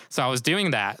for it. So I was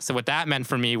doing that. So what that meant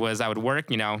for me was I would work,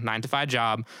 you know, 9 to 5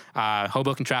 job.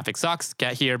 Hoboken traffic sucks.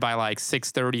 Get here by like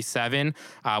 6:37.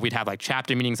 We'd have like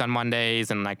chapter meetings on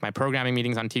Mondays and like my programming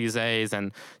meetings on Tuesdays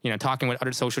and, you know, talking with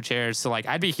other social chairs. So like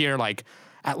I'd be here like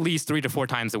at least 3 to 4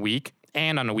 times a week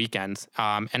and on the weekends.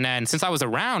 And then since I was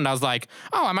around, I was like,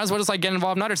 oh, I might as well just like get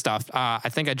involved in other stuff. I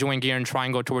think I joined Gear and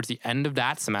Triangle towards the end of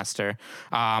that semester.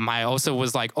 I also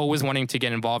was like always wanting to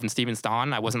get involved in Stevens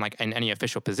Dawn. I wasn't like in any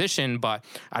official position, but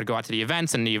I'd go out to the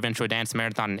events and the eventual dance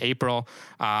marathon in April.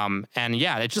 And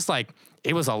yeah, it's just like,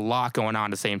 it was a lot going on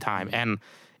at the same time. And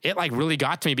it like really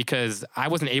got to me because I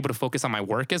wasn't able to focus on my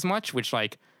work as much, which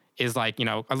like is like, you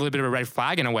know, a little bit of a red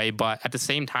flag in a way. But at the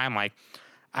same time, like,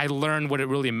 I learned what it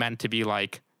really meant to be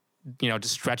like, you know, to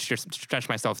stretch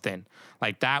myself thin.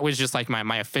 Like that was just like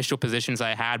my official positions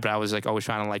I had, but I was like always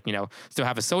trying to like, you know, still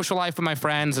have a social life with my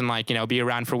friends and like, you know, be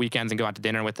around for weekends and go out to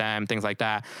dinner with them, things like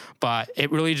that. But it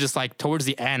really just like towards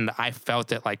the end, I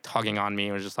felt it like tugging on me.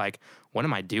 It was just like, what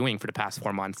am I doing for the past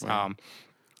 4 months? Right. And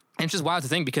it's just wild to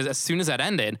think because as soon as that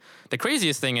ended, the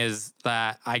craziest thing is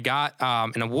that I got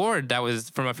an award that was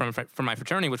from my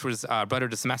fraternity, which was Brother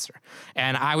of the Semester.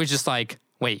 And I was just like,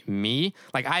 wait, me?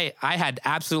 Like I had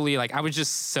absolutely like, I was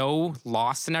just so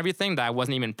lost in everything that I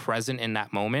wasn't even present in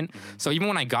that moment. Mm-hmm. So even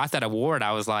when I got that award,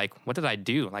 I was like, what did I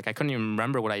do? Like I couldn't even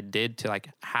remember what I did to like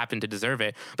happen to deserve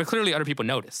it. But clearly other people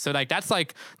noticed. So like that's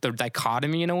like the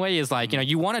dichotomy in a way is like, you know,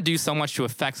 you want to do so much to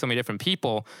affect so many different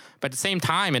people, but at the same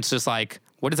time, it's just like,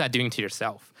 what is that doing to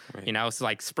yourself? Right. You know, so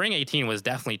like spring 18 was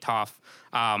definitely tough.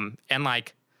 And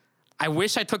like, I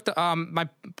wish I took my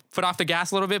foot off the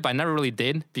gas a little bit, but I never really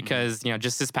did because, you know,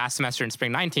 just this past semester in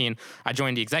spring 19, I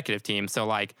joined the executive team. So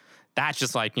like, that's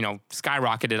just like, you know,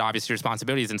 skyrocketed obviously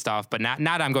responsibilities and stuff. But now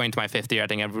that I'm going to my 5th year, I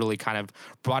think I've really kind of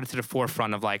brought it to the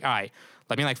forefront of like, all right,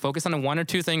 let me like focus on the 1 or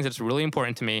 2 things that's really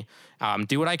important to me.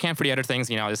 Do what I can for the other things.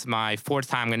 You know, this is my 4th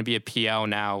time I'm going to be a PO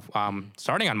now,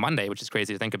 starting on Monday, which is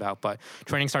crazy to think about. But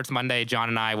training starts Monday. John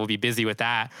and I will be busy with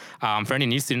that. For any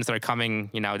new students that are coming,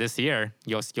 you know, this year,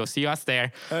 you'll see us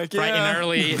there bright and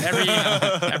early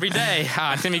every day.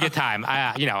 It's gonna be a good time.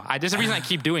 There's a reason I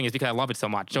keep doing it is because I love it so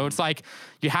much. So it's like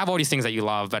you have all these things that you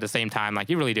love, but at the same time, like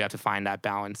you really do have to find that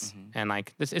balance. Mm-hmm. And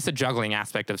like it's a juggling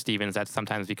aspect of Stevens that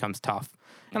sometimes becomes tough.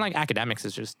 And like academics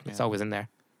is just, it's always in there.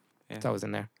 Yeah. It's always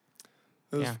in there.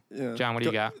 Yeah. John, what do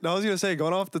you got? I was going to say,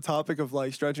 going off the topic of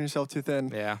like stretching yourself too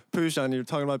thin. Yeah. Pujan, you're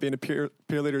talking about being a peer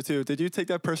leader too. Did you take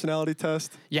that personality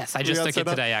test? Yes, I just took it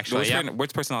today actually.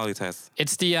 Which personality test?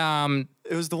 It's the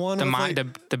it was the one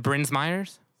the Brins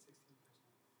Myers.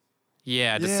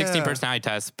 Yeah, the 16 Yeah. personality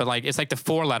test, but like it's like the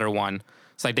 4-letter one.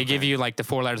 It's like they give you like the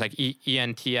 4 letters like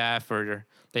ENTF, or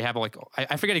they have like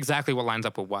I forget exactly what lines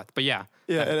up with what, but yeah.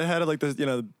 Yeah, and it had like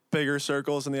the bigger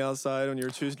circles on the outside when you were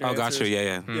choosing your Oh, got answers. you.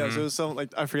 Yeah, yeah. Yeah, so it was something like,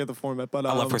 I forget the format, but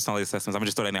I love personality assessments. I'm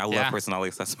just throwing that in. I Yeah. love personality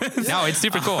assessments. No, it's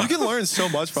super cool. you can learn so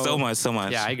much from so them. much, so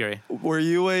much. Yeah, I agree. Were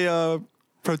you a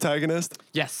protagonist?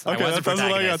 Yes, Okay, I was a that's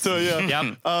what I got protagonist. too, yeah.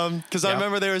 Yep, Because I Yep.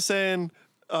 remember they were saying,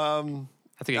 that's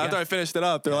a good after I guess. finished it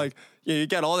up, they're like, yeah, you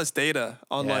get all this data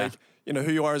on Yeah. like,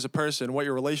 who you are as a person, what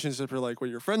your relationships are like, what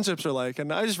your friendships are like.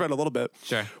 And I just read a little bit.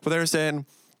 Sure. But they were saying,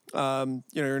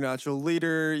 you're a natural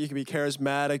leader. You can be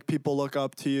charismatic. People look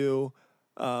up to you.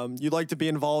 You like to be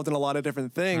involved in a lot of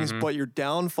different things, but your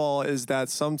downfall is that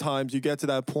sometimes you get to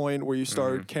that point where you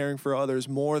start caring for others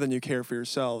more than you care for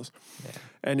yourselves. Yeah.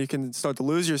 And you can start to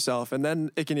lose yourself. And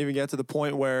then it can even get to the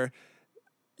point where,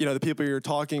 the people you're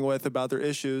talking with about their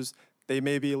issues, they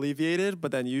may be alleviated,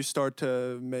 but then you start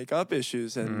to make up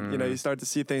issues and, you start to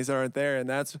see things that aren't there. And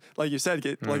that's, like you said,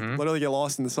 like literally get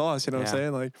lost in the sauce, you know what I'm Yeah.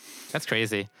 saying? Like, That's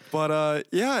crazy. but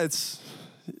yeah, it's,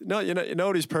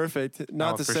 nobody's perfect.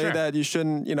 Not to for say sure. that you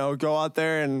shouldn't, go out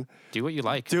there and Do what you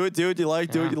like. do what you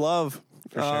like, do what Yeah. you love.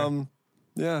 sure.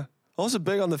 Yeah. Also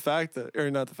big on the fact that, or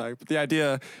not the fact, but the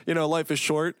idea, life is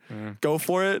short, go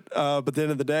for it. But at the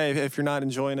end of the day, if you're not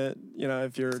enjoying it,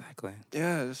 if you're, Exactly.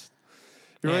 yeah, you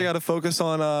really Yeah. got to focus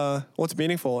on what's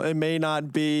meaningful. It may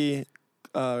not be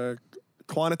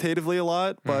quantitatively a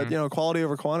lot, but, quality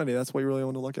over quantity, that's what you really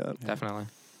want to look at. Definitely.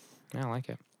 Yeah, I like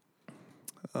it.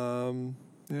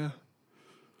 Yeah.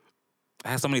 I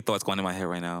have so many thoughts going in my head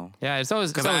right now. Yeah, it's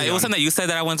always Because it was something that you said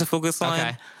that I wanted to focus on.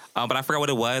 Okay. But I forgot what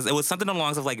it was. It was something along the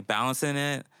lines of like balancing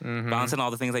it, balancing all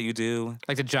the things that you do.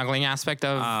 like the juggling aspect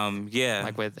of Yeah.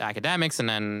 like with academics and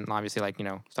then obviously like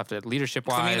stuff that leadership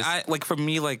wise. I mean, for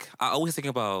me, like I always think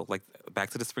about like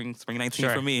back to the spring 19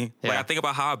 Sure. for me. Like Yeah. I think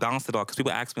about how I balanced it all because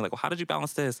people ask me like, well, how did you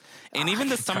balance this? And even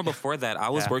the summer before that, I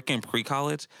was Yeah. working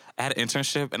pre-college. I had an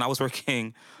internship and I was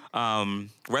working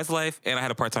Res Life and I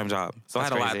had a part-time job. So I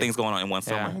That's had a lot of crazy. things going on in one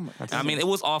Yeah. summer. Oh my- And I mean, it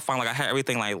was all fun. Like I had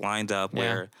everything like lined up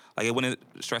where like it wouldn't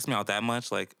stress me out that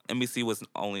much. Like NBC was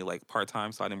only like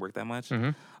part-time, so I didn't work that much.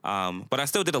 But I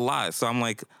still did a lot. So I'm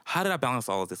like, how did I balance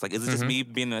all of this? Like, is it just me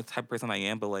being the type of person I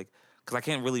am? But like, because I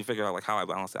can't really figure out like how I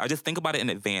balance it. I just think about it in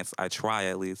advance. I try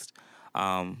at least.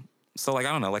 So like,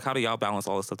 I don't know. Like, how do y'all balance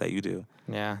all the stuff that you do?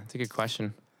 Yeah, it's a good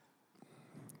question.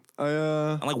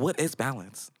 I'm like, what is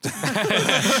balance? maybe that's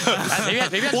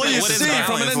Well, you what is see from an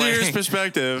balance? engineer's Like-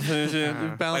 perspective.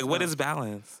 You balance Like, what that. is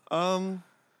balance?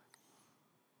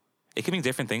 It can mean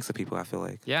different things to people. I feel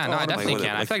like. Yeah, no, I Like, definitely what it-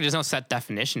 can. I like- feel like there's no set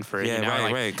definition for it. Yeah, right,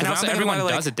 like, right. 'Cause And I'm also thinking everyone about it,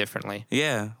 like- does it differently.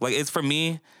 Yeah, like it's for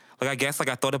me. Like I guess like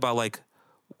I thought about like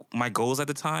my goals at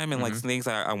the time and like some things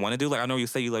I want to do. Like I know you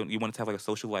say you wanted to have like a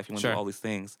social life. You want to Sure. do all these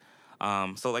things.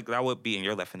 So like that would be in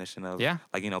your definition of Yeah.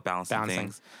 like balancing Balancing.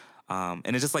 things.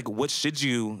 And it's just like what should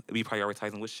you be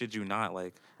prioritizing? What should you not?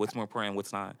 Like what's more important?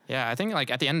 What's not? Yeah, I think like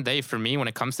at the end of the day, for me, when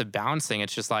it comes to balancing,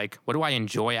 it's just like, what do I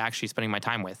enjoy actually spending my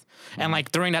time with? And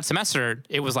like during that semester,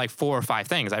 it was like 4 or 5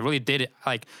 things. I really did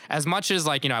like as much as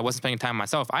like, I wasn't spending time with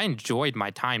myself. I enjoyed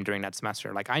my time during that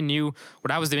semester. Like I knew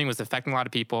what I was doing was affecting a lot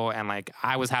of people and like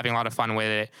I was having a lot of fun with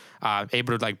it,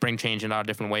 able to like bring change in a lot of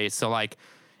different ways. So like,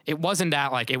 it wasn't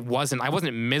that like I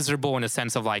wasn't miserable in the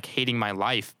sense of like hating my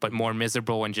life, but more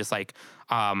miserable in just like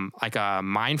a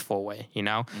mindful way, So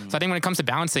I think when it comes to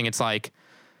balancing, it's like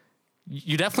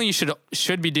you definitely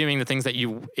should be doing the things that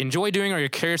you enjoy doing or you're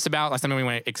curious about, like something we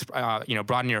want to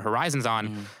broaden your horizons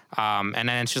on. And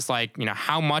then it's just like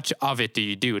how much of it do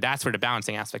you do? That's where the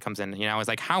balancing aspect comes in. It's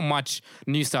like how much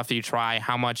new stuff do you try?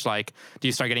 How much like do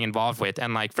you start getting involved with?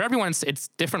 And like for everyone, it's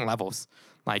different levels.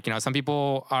 Like, some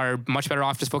people are much better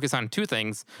off just focused on 2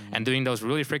 things and doing those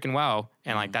really freaking well.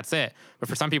 And like, that's it. But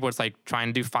for some people, it's like trying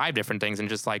to do 5 different things and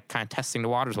just like kind of testing the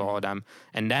waters with all of them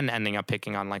and then ending up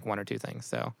picking on like 1 or 2 things.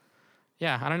 So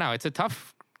yeah, I don't know. It's a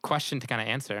tough question to kind of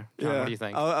answer. John, what do you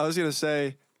think? I was gonna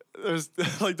say, there's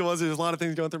like there's a lot of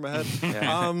things going through my head.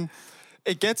 Yeah.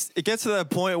 It gets to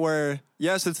that point where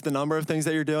yes, it's the number of things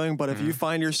that you're doing, but if you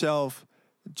find yourself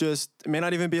it may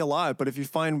not even be a lot, but if you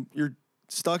find you're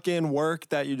stuck in work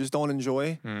that you just don't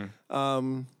enjoy,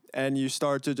 and you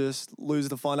start to just lose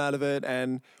the fun out of it,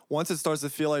 and once it starts to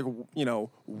feel like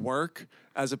work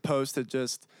as opposed to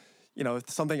just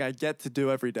it's something I get to do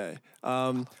every day.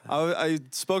 I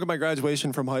spoke at my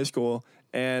graduation from high school,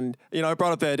 and I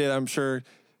brought up the idea that I'm sure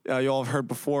you all have heard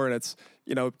before, and it's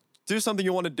do something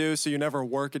you want to do so you never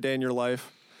work a day in your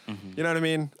life. You know what I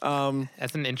mean?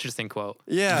 That's an interesting quote.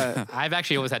 Yeah. I've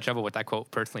actually always had trouble with that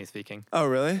quote, personally speaking. Oh,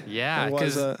 really? Yeah, Why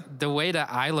is because that? the way that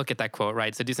I look at that quote,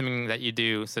 right? So do something that you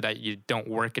do so that you don't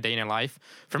work a day in your life.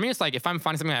 For me, it's like if I'm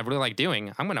finding something I really like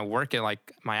doing, I'm gonna work it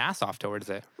like my ass off towards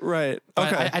it. Right.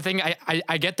 But Okay. I think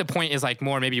I get the point is like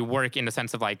more maybe work in the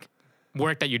sense of like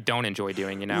work that you don't enjoy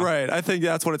doing, you know? Right. I think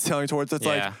that's what it's telling towards. It's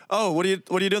Yeah. like, oh, what are you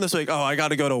doing this week? Oh, I got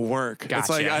to go to work. Gotcha. It's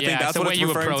like, I think yeah, that's it's the what way it's you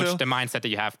referring approach to. the mindset that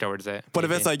you have towards it. But if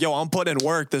maybe. it's like, yo, I'm putting in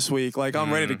work this week, like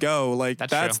I'm ready to go, like That's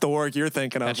that's true. the work you're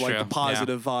thinking of, That's like true. the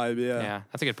positive vibe. Yeah. yeah,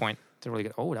 that's a good point. It's a really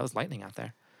good. Oh, that was lightning out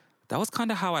there. That was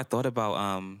kind of how I thought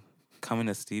about coming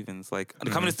to Stevens. Like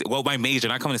coming to my major,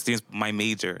 not coming to Stevens, my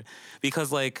major, because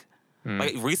like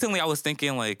recently I was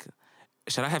thinking like,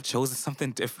 should I have chosen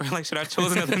something different? Like, should I have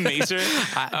chosen another major?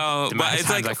 The amount But of it's times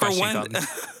like that for question one,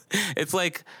 comes. it's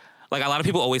like a lot of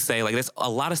people always say like there's a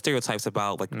lot of stereotypes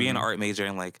about like being an art major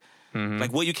and like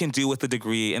what you can do with the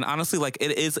degree. And honestly, like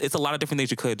it's a lot of different things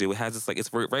you could do. It has this like it's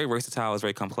very versatile. It's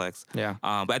very complex. Yeah.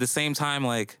 But at the same time,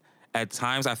 like at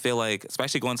times I feel like,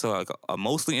 especially going to like a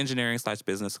mostly engineering /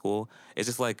 business school, it's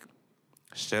just like,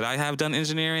 should I have done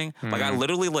engineering? Like I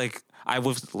literally like I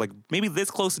was like maybe this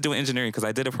close to doing engineering because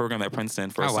I did a program at Princeton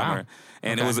for a Oh, wow. summer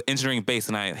and it Okay. was engineering based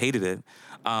and I hated it.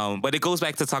 But it goes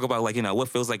back to talk about like, you know, what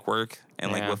feels like work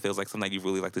and like Yeah. what feels like something that you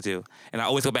really like to do. And I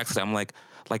always go back to that. I'm like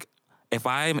if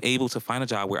I'm able to find a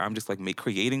job where I'm just like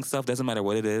creating stuff, doesn't matter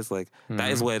what it is, like that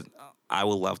is what I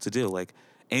would love to do. Like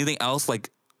anything else, like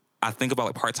I think about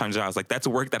like part-time jobs, like that's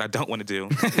work that I don't want to do.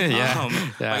 Yeah.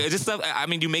 Yeah. Like, it's just stuff. I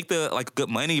mean, you make the like good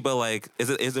money, but like, is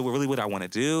it really what I want to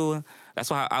do? That's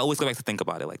why I always go back to think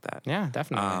about it like that. Yeah,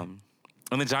 definitely.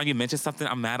 And then John, you mentioned something.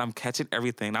 I'm mad. I'm catching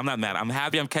everything. I'm not mad. I'm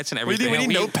happy. I'm catching We everything.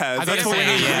 need I notepads. was That's gonna what we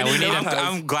say, need. yeah, we need notepads.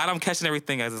 I'm glad I'm catching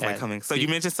everything as it's like Yeah. coming. So you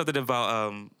mentioned something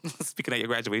about speaking at your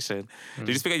graduation. Did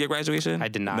you speak at your graduation? I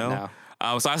did not know.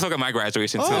 So I spoke at my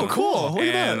graduation too. Oh, cool. Look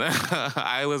at And that.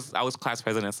 I was class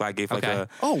president, so I gave like Okay. a.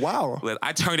 Oh, wow.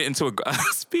 I turned it into a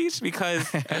speech because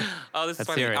this is Let's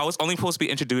funny. hear it. I was only supposed to be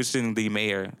introducing the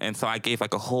mayor, and so I gave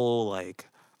like a whole like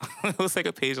it was like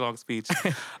a page-long speech,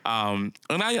 and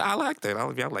I liked it. I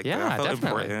liked it. Yeah, I felt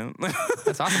definitely. important.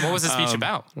 That's awesome. What was the speech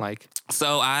about? Like,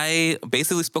 So I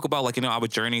basically spoke about like, you know, our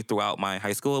journey throughout my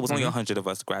high school. It was only Mm-hmm. 100 of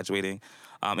us graduating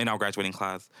in our graduating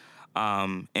class.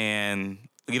 And,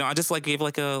 you know, I just like gave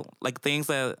like things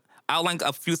that outlined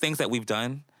a few things that we've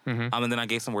done. Mm-hmm. And then I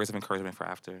gave some words of encouragement for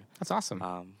after. that's awesome.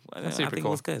 I That's think super it cool.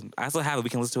 was good. I still have it.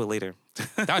 We can listen to it later.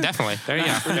 Oh, definitely. There you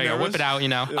go. There you go. Whip it out, you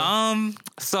know.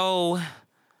 So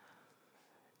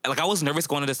like I was nervous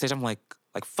going to the stage. I'm like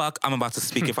fuck, I'm about to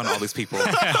speak in front of all these people. I'm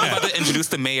about to introduce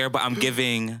the mayor, but I'm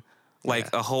giving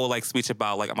like a whole like speech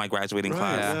about like my graduating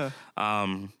class.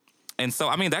 Yeah. And so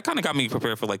I mean that kind of got me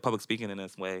prepared for like public speaking in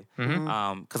this way.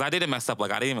 Because I didn't mess up.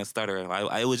 Like I didn't even stutter.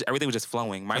 Everything was just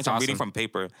flowing. Mind you, I'm reading awesome. from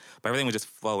paper, but everything was just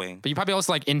flowing. But you probably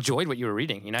also like enjoyed what you were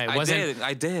reading. You know, it wasn't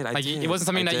I did. like it wasn't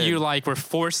something that you like were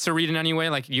forced to read in any way.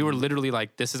 Like you were literally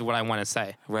like, this is what I want to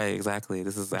say. Right, exactly.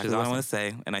 This is exactly is what I awesome. want to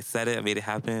say. And I said it, I made it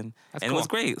happen. That's and it was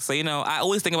cool. great. So, you know, I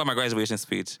always think about my graduation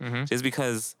speech just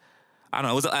because, I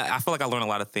don't know, I feel like I learned a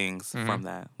lot of things from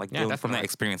that. Like Yeah, from definitely. that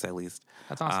experience at least.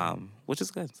 That's awesome. Which is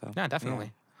good. So Yeah,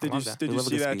 definitely. I Did love you that. did We you love a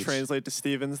see good that speech. translate to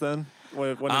Stevens then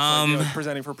when it's like, you know,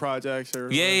 presenting for projects or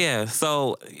Yeah.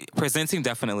 So presenting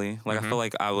definitely. Like I feel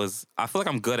like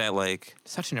I'm good at like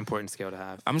Such an important skill to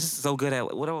have. I'm just so good at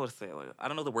what do I want to say? Like, I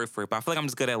don't know the word for it, but I feel like I'm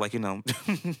just good at like, you know,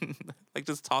 like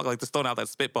just talk, like just throwing out that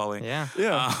spitballing. Yeah.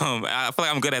 Yeah. I feel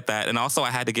like I'm good at that. And also I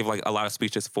had to give like a lot of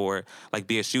speeches for like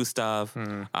BSU stuff.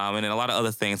 And then a lot of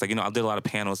other things. Like, you know, I did a lot of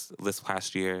panels this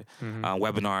past year,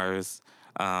 webinars,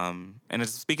 and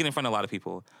it's speaking in front of a lot of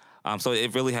people. So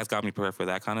it really has got me prepared for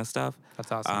that kind of stuff.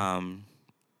 That's awesome.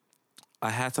 I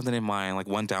had something in mind, like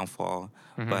one downfall,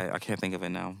 but I can't think of it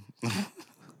now.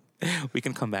 We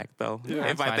can come back though. Yeah, if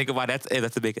that's I fine. think about it,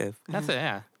 that's a big if. That's it.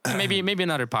 Yeah. Maybe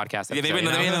another podcast. Yeah, maybe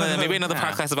episode, you know? maybe another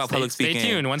Yeah. podcast about public speaking. Stay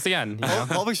tuned once again. You know?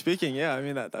 Public speaking, yeah. I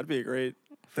mean that'd be a great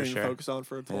thing sure. to focus on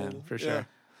for a total. For Yeah. sure.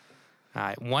 All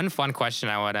right, one fun question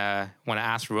I would want to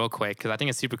ask real quick because I think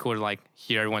it's super cool to like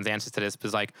hear everyone's answers to this.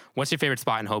 Is like, what's your favorite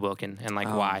spot in Hoboken and like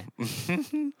why?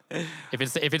 if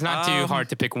it's not too hard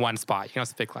to pick one spot, you can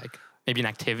also pick like maybe an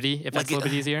activity if that's a little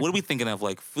bit easier. What are we thinking of?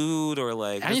 Like food or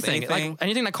like just anything, like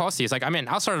anything that costs you. It's like I mean,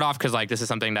 I'll start it off because like this is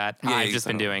something that Yeah, I've you just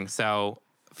been start doing. So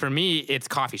for me, it's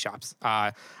coffee shops.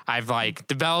 I've like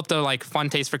developed a like fun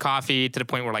taste for coffee to the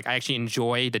point where like I actually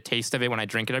enjoy the taste of it when I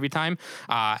drink it every time.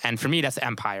 And for me, that's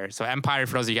Empire. So Empire,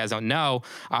 for those of you guys who don't know,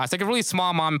 it's like a really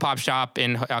small mom and pop shop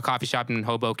coffee shop in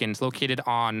Hoboken. It's located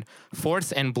on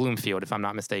 4th and Bloomfield, if I'm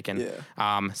not mistaken.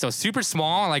 Yeah. So super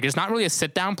small. Like it's not really a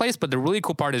sit down place, but the really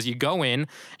cool part is you go in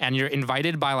and you're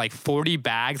invited by like 40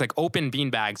 bags, like open bean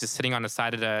bags, just sitting on the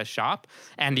side of the shop,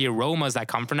 and the aromas that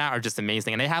come from that are just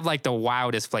amazing. And they have like the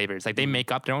wildest flavors. Like they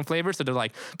make up their own flavors, so they're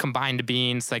like combined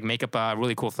beans, like make up a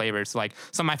really cool flavors. So like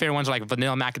some of my favorite ones are like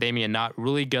vanilla macadamia nut,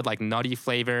 really good like nutty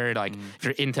flavor. Like if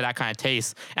you're into that kind of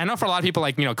taste, and I know for a lot of people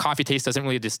like coffee taste doesn't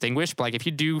really distinguish, but like if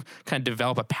you do kind of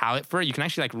develop a palate for it, you can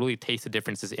actually like really taste the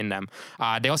differences in them.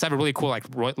 They also have a really cool like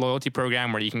loyalty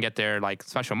program where you can get their like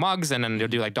special mugs, and then they'll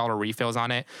do like dollar refills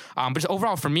on it. But just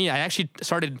overall for me, I actually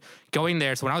started going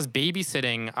there. So when I was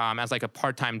babysitting as like a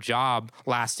part-time job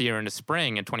last year in the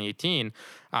spring in 2018,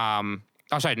 fall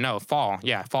of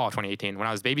 2018. When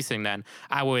I was babysitting then,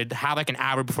 I would have like an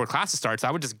hour before classes starts.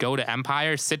 I would just go to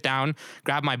Empire, sit down,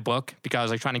 grab my book because I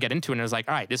was like trying to get into it. And it was like,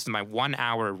 all right, this is my 1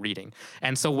 hour reading.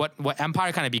 And so what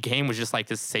Empire kind of became was just like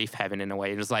this safe heaven in a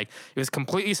way. It was like, it was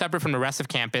completely separate from the rest of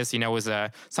campus. It was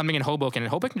something in Hoboken. And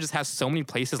Hoboken just has so many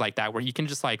places like that where you can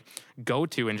just like go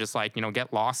to and just like,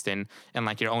 get lost in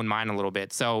like your own mind a little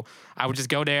bit. So I would just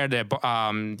go there.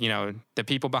 The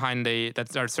people behind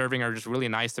that are serving are just really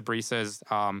nice. The baristas.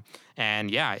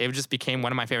 And yeah, it just became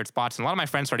one of my favorite spots. And a lot of my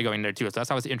friends started going there too. So that's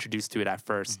how I was introduced to it at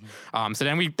first. So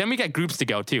then we get groups to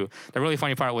go too. The really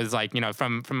funny part was like,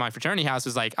 from my fraternity house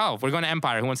was like, oh, we're going to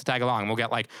Empire. Who wants to tag along? And we'll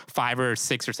get like 5 or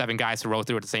 6 or 7 guys to roll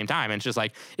through at the same time. And it's just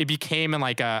like, it became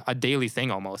like a daily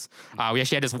thing almost. We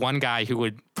actually had this one guy who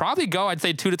would probably go, I'd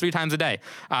say 2 to 3 times a day,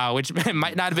 which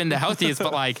might not have been the healthiest,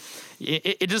 but like,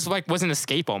 it just like was an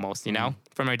escape almost,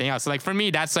 from everything else. So like for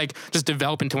me, that's like just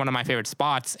developed into one of my favorite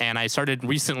spots. And I started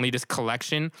recently this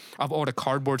collection of all the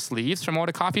cardboard sleeves from all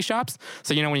the coffee shops.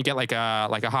 So when you get like a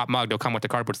hot mug, they'll come with the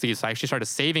cardboard sleeves. So I actually started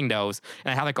saving those,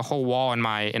 and I have like a whole wall in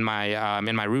my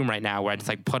room right now where I just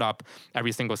like put up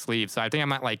every single sleeve. So I think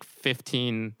I'm at like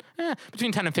 15,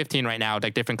 between 10 and 15 right now,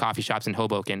 like different coffee shops in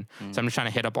Hoboken. So I'm just trying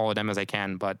to hit up all of them as I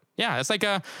can. But yeah, it's like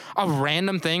a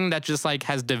random thing that just like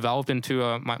has developed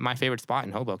into my favorite spot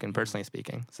in Hoboken, personally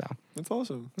speaking. So That's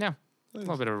awesome. yeah, a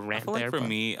little bit of a rant I feel like there. for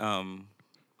me,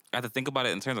 I have to think about it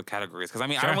in terms of categories, because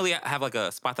I Sure. don't really have like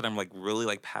a spot that I'm like really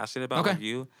like passionate about Okay. like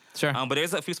you. Sure. But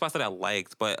there's a few spots that I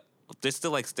liked, but they're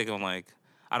still like sticking on like,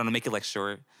 I don't know, make it like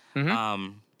short.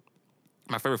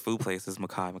 My favorite food place is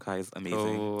Mackay. Mackay is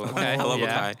amazing. Oh, okay. I love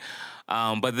Yeah.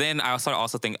 Mackay. But then I started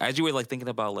also thinking, as you were like thinking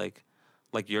about like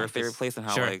your Like favorite this- place and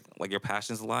how sure. like your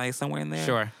passions lie somewhere in there.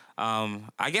 Sure.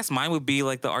 I guess mine would be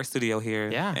like the art studio here.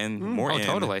 Yeah. And Oh, Morton.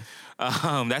 totally.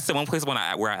 That's the one place where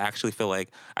I actually feel like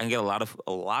I can get a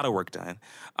lot of work done.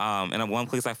 And one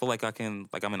place I feel like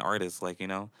I'm an artist, like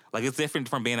it's different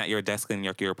from being at your desk in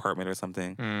your apartment or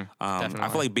something. I definitely.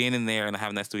 feel like being in there and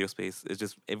having that studio space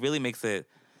it really makes it.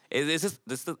 It's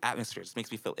just the atmosphere just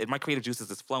makes me feel my creative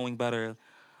juices is flowing better.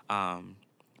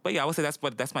 But yeah, I would say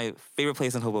that's my favorite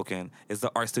place in Hoboken is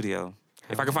the art studio.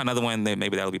 If I can find another one, then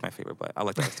maybe that'll be my favorite. But I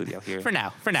like the art studio here. For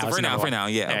now. So it's for number one. now,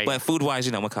 yeah. There you But go. food wise,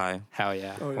 Mackay. Hell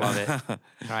yeah. Oh, yeah. Love it. All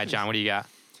right, John, what do you got?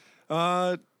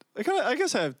 I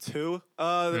guess I have 2.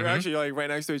 They're actually like right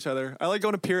next to each other. I like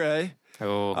going to Pier A.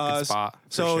 Oh, good spot.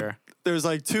 So for sure. there's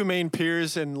like 2 main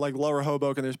piers in like Lower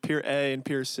Hoboken. There's Pier A and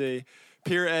Pier C.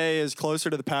 Pier A is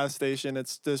closer to the path station.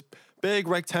 It's this big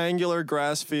rectangular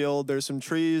grass field. There's some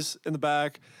trees in the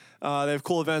back. They have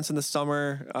cool events in the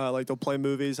summer. Like they'll play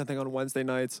movies, I think, on Wednesday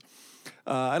nights.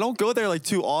 I don't go there like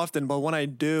too often, but when I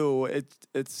do,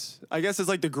 I guess it's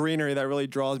like the greenery that really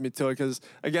draws me to it. Because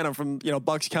again, I'm from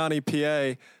Bucks County,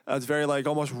 PA. It's very like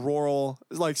almost rural.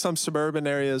 It's like some suburban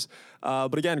areas.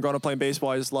 But again, growing up playing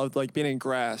baseball, I just loved like being in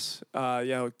grass.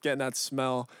 Getting that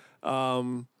smell.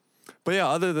 But yeah,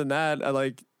 other than that, I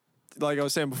like I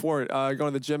was saying before, going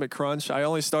to the gym at Crunch. I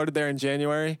only started there in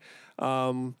January.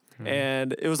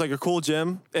 And it was like a cool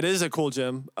gym. It is a cool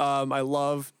gym. I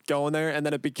love going there. And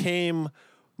then it became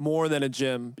more than a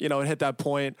gym. It hit that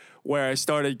point where I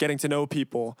started getting to know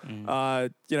people,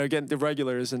 getting the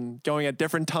regulars and going at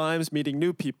different times, meeting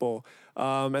new people.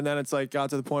 And then it's like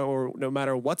got to the point where no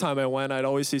matter what time I went, I'd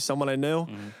always see someone I knew,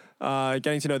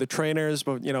 getting to know the trainers,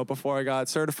 but before I got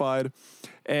certified.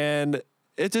 And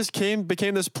it just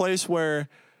became this place where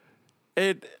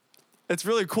it's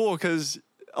really cool because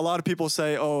a lot of people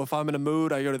say, oh, if I'm in a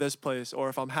mood, I go to this place. Or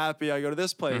if I'm happy, I go to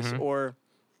this place. Or,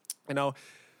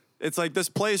 it's like this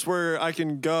place where I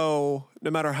can go no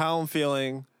matter how I'm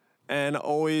feeling and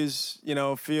always,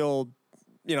 feel,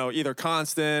 either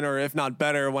constant or if not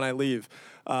better when I leave.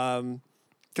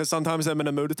 Because sometimes I'm in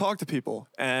a mood to talk to people,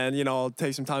 and I'll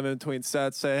take some time in between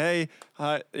sets, say, "Hey,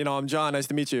 hi, I'm John. Nice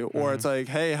to meet you." Or it's like,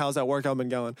 "Hey, how's that workout been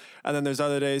going?" And then there's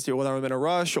other days, whether I'm in a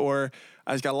rush or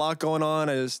I just got a lot going on,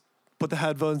 I just put the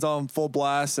headphones on full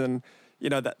blast, and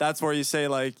that's where you say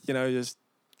like, just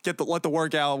let the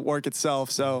workout work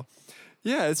itself. So,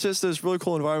 yeah, it's just this really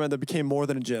cool environment that became more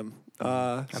than a gym. So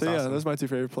awesome. those are my two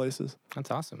favorite places.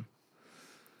 That's awesome.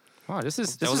 Wow, this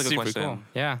is was a good super question. cool.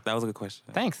 Yeah. That was a good question.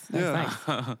 Thanks. Yeah.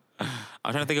 Thanks.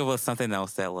 I'm trying to think of something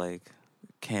else that like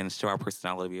can show our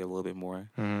personality a little bit more.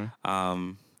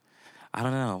 I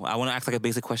don't know. I want to ask like a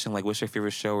basic question, like what's your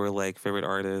favorite show or like favorite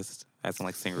artist? As in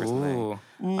like singers. Ooh.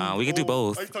 We can do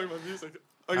both. I can talk about music. I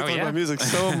Oh, can talk yeah? about music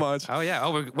so much. Oh yeah.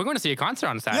 Oh, we're going to see a concert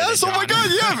on Saturday. Yes, oh my John. God,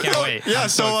 yeah. I can't wait. Yeah, I'm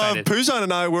so excited. Pujan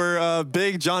and I were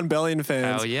big John Bellion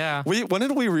fans. Oh yeah. When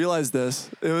did we realize this?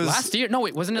 It was Last year? No,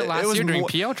 wait. Wasn't it last was year during more-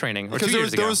 PO training or 2 because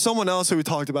years ago? there was someone else who we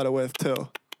talked about it with too.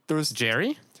 There was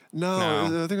Jerry. no,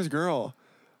 No. I think it was a girl.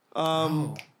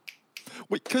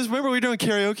 Because remember we were doing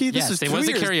karaoke. This Yes, was it 2 was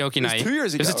a years. karaoke It was night. 2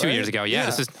 years ago. This is 2 right? years ago. Yeah.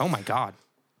 This is. Oh my God.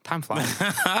 Time flies.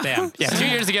 Damn. Yeah, 2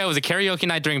 years ago it was a karaoke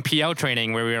night during PO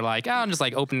training where we were like, I'm just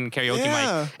like open karaoke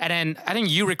Yeah. mic. And then I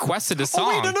think you requested the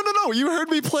song. Oh wait, no! You heard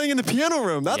me playing in the piano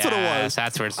room. That's what it Yes, was.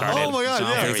 that's where it started. Oh my God, John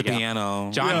yeah. There plays we the go.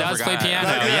 piano. John Yeah. does play Forgot. piano.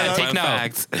 That- Yeah, yeah, take fun note.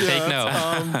 fact. Take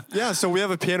note. Yeah, so we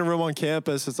have a piano room on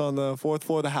campus. It's on the 4th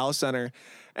floor of the House Center,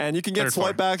 and you can get Third floor.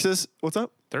 swipe access. What's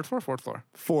up? Third floor, fourth floor.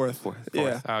 Fourth.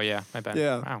 Yeah. Oh yeah, my bad.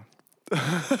 Yeah. Wow.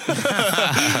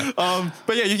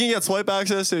 But yeah, you can get swipe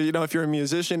access. So, if you're a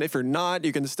musician, if you're not,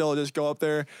 you can still just go up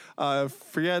there.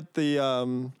 Forget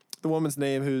the woman's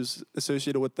name who's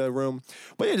associated with the room.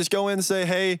 But yeah, just go in and say,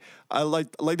 hey, I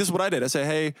like this is what I did. I say,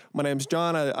 hey, my name's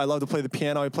John. I love to play the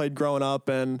piano. I played growing up,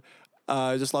 and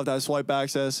I just love to have swipe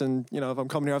access. And if I'm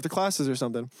coming here after classes or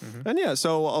something, and yeah,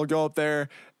 so I'll go up there,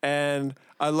 and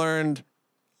I learned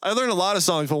a lot of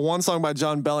songs, but one song by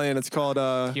John Bellion, it's called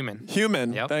Human.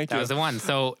 Human. Yep, Thank that you. was the one.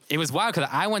 So it was wild because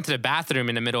I went to the bathroom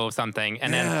in the middle of something,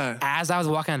 and Yeah. then as I was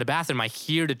walking out of the bathroom, I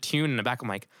hear the tune in the back. I'm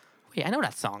like, wait, I know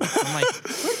that song. I'm like, where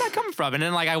did that come from? And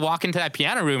then like I walk into that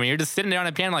piano room, and you're just sitting there on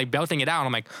the piano like belting it out. And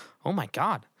I'm like, oh my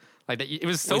God, like that, it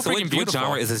was so Wait, so freaking what beautiful.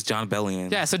 genre is this John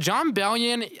Bellion? Yeah, so John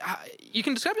Bellion, you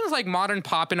can describe him as like modern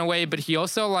pop in a way, but he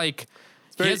also like.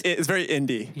 It's very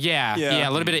indie. Yeah, Yeah.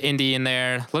 a little bit of indie in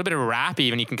there, a little bit of rap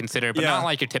even you can consider, but Yeah. not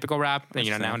like your typical rap,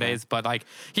 nowadays. But like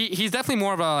he's definitely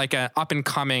more of a like an up and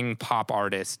coming pop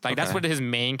artist. Like that's Okay. what his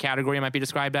main category might be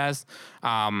described as.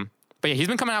 But yeah, he's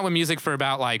been coming out with music for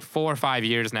about like 4 or 5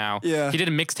 years now. Yeah. He did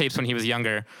mixtapes when he was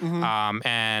younger,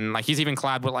 and like he's even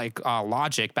collabed with like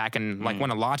Logic back in like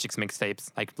one of Logic's mixtapes,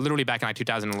 like literally back in like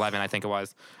 2011, I think it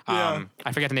was. Yeah.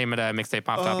 I forget the name of the mixtape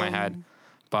off the top of my head,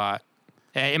 but.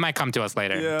 It might come to us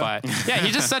later, Yeah. but yeah,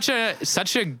 he's just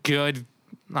such a good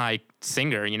like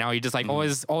singer. He just like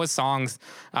always songs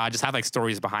just have like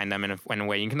stories behind them in a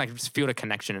way you can like just feel the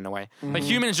connection in a way. Like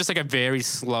Human is just like a very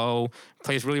slow,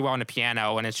 plays really well on the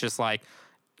piano, and it's just like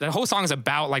the whole song is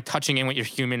about like touching in with your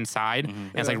human side,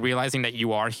 and it's like realizing that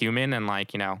you are human, and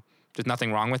like there's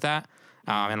nothing wrong with that.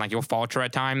 And like you'll falter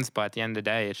at times, but at the end of the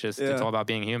day, it's Yeah. all about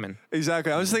being human.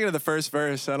 Exactly. I was thinking of the first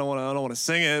verse. I don't want to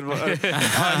sing it. But,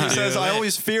 he says, "I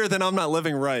always fear that I'm not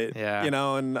living right." Yeah.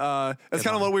 And it's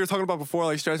kind of what we were talking about before,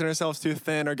 like stretching ourselves too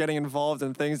thin or getting involved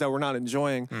in things that we're not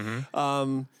enjoying.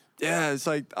 Yeah, it's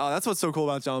like that's what's so cool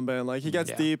about John Bellion. Like he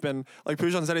gets Yeah. deep, and like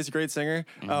Pujan said, he's a great singer.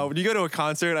 When you go to a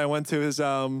concert, I went to his.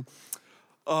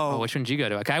 Oh, which one did you go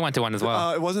to? Okay, I went to one as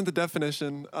well. It wasn't The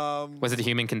Definition. Was it The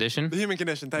Human Condition? The Human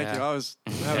Condition. Thank Yeah. you. I was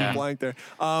having Yeah. a blank there.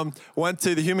 Went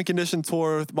to the Human Condition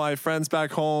tour with my friends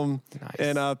back home Nice.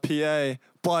 in PA,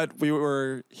 but we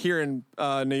were here in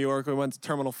New York. We went to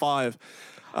Terminal 5.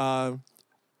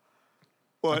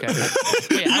 What? Okay.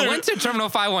 Wait, I went to Terminal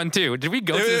 5 too. Did we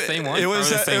go to the same one? It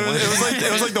was, Or the same one?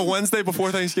 it was like the Wednesday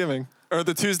before Thanksgiving or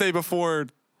the Tuesday before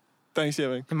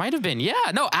Thanksgiving. It might have been. Yeah.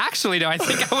 No, actually, no. I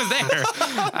think I was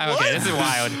there. Okay, this is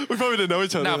wild. We probably didn't know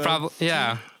each other. No, then. probably.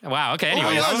 Yeah. Wow. Okay. Anyway,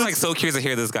 my I God, was like so curious to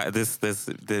hear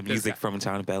the music guy. from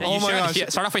John Bellion. Oh my gosh.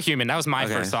 Start off with Human. That was my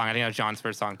Okay. first song. I think that was John's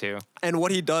first song too. And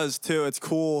what he does too, it's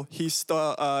cool.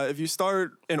 If you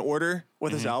start in order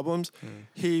with his albums,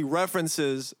 he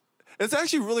references. It's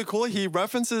actually really cool. He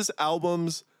references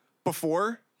albums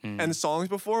before and songs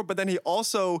before, but then he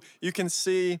also you can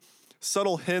see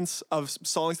subtle hints of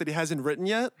songs that he hasn't written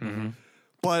yet.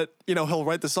 But he'll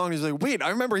write the song. And he's like, wait, I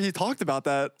remember he talked about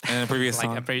that. And the previous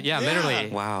song. Literally.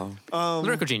 Wow.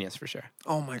 Lyrical genius for sure.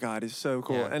 Oh my God, he's so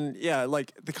cool. Yeah. And yeah,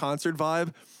 like the concert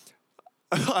vibe.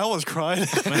 I almost cried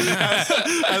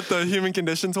at the Human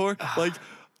Condition tour. Like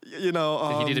you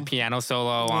know, he did a piano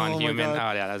solo on oh my Human. Oh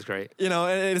God. yeah, that was great. you know,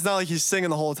 and it's not like he's singing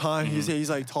the whole time. He's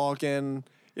like talking,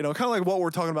 you know, kind of like what we're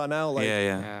talking about now, like,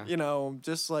 Yeah. you know,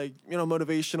 just like, you know,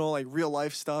 motivational, like real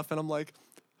life stuff. And I'm like,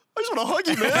 I just want to hug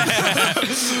you,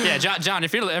 man. Yeah, John,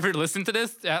 if you're ever listening to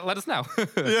this, let us know.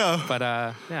 Yeah. But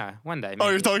yeah, one day. Oh,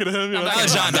 maybe. you're talking to him? The Yeah. other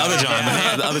John. The other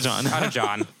John. The other John. Out of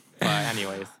John. But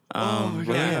anyways, Oh my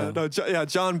God. yeah. No, yeah,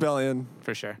 John Bellion.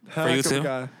 for sure. Heck you of a too?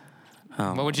 guy.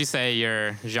 What would you say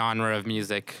your genre of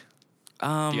music? Do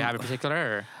you have a particular?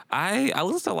 Or? I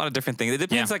listen to a lot of different things. It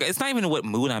depends. Yeah. Like, it's not even what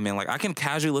mood I'm in. Like, I can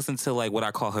casually listen to like what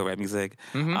I call hood rap music.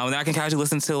 And I can casually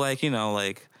listen to like, you know,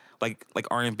 like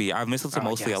R&B. I've listened to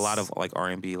mostly a lot of like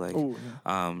R&B. Like, Ooh,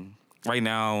 right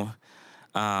now,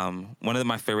 one of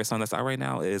my favorite songs that's out right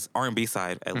now is R&B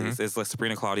side. At least it's like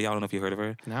Sabrina Claudio. I don't know if you heard of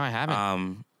her. No, I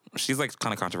haven't. She's like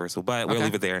kind of controversial, but we'll Okay.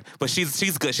 leave it there. But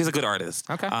she's good. She's a good artist.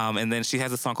 Okay. And then she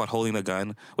has a song called "Holding the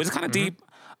Gun," which is kind of deep.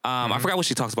 I forgot what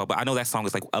she talks about, but I know that song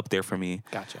is like up there for me.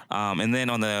 Gotcha. And then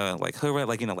on the like hood rap,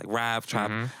 like, you know, like rap,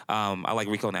 trap. I like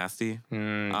Rico Nasty.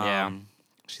 Yeah,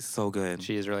 She's so good.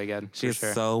 she is really good. She for is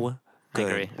sure. so good.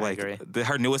 agree, I Like agree.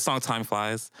 her newest song, "Time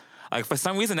Flies." Like, for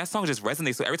some reason that song just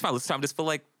resonates. So every time I listen to it, I just feel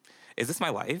like, is this my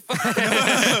life? I'm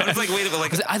just like, wait a minute.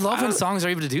 Like, I love when songs are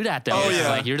able to do that though. Oh, It's yeah.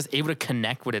 like you're just able to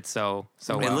connect with it so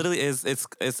It well. literally is. It's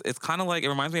kind of like, it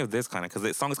reminds me of this kind of, because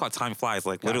the song is called "Time Flies."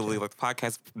 Like, literally, like, the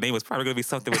podcast name was probably gonna be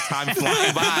something with time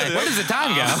flying by. Where does the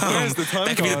time go? Where's the time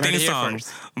That could be the gone? theme Heard it here song.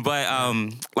 first.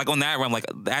 But like on that run, like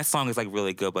that song is like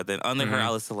really good. But then under her, I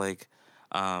listen to like,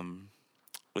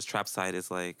 was trap side is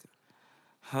like,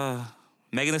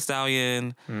 Megan Thee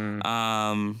Stallion.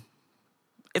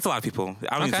 It's a lot of people.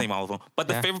 I don't need to Okay. name all of them. But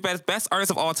the Yeah. favorite best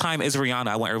artist of all time is Rihanna.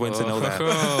 I want everyone to know that.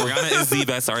 Oh. Rihanna is the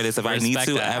best artist. If I need Respect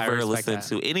to that. I ever respect listen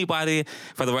that. to anybody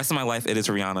for the rest of my life, it is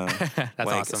Rihanna. That's like,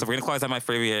 awesome. Sabrina Claudio is my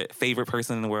favorite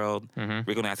person in the world.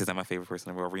 Rico Nasty is not my favorite person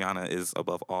in the world. Rihanna is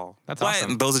above all. That's but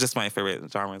awesome. those are just my favorite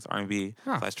genres: R&B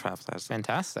Huh. / trap /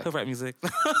 Fantastic. hood rap music.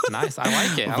 Nice. I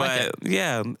like it. I like it. But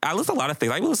yeah, I listen to a lot of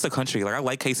things. I even listen to country. Like, I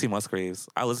like Casey Musgraves.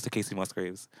 I listen to Casey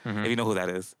Musgraves. If you know who that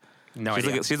is. No she's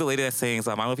idea. Like, she's the lady that sings.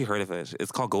 I don't know if you heard of it.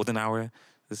 It's called Golden Hour.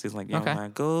 This is like, you know, Okay. my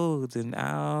golden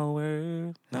hour.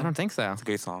 I No, don't think so. it's a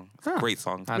great song. It's Huh. a great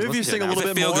song. I'd Maybe if you listen to sing a it now. little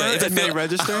It's a bit feel more, good- it's a it may feel-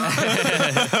 register.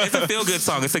 It's a feel good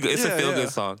song. It's a Yeah, feel good yeah.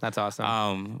 song. That's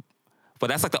awesome. But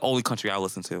that's like the only country I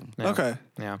listen to. Yeah. Okay.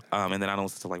 Yeah. And then I don't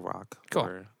listen to like rock Cool.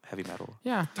 or heavy metal.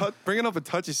 Yeah. Bringing up a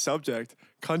touchy subject,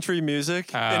 country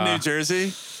music in Uh, New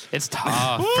Jersey. It's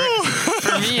tough.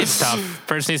 For me, it's tough.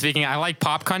 Personally speaking, I like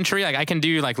pop country. Like I can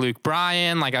do like Luke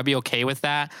Bryan. Like I'd be okay with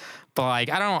that. But like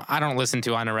I don't listen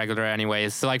to it on a regular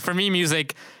anyways. So like for me,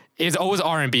 music is always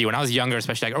R&B. When I was younger,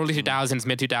 especially like early 2000s,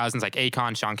 mid 2000s, like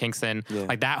Akon, Sean Kingston, Yeah.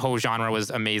 like that whole genre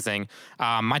was amazing.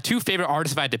 My two favorite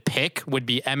artists, if I had to pick, would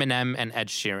be Eminem and Ed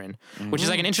Sheeran, which is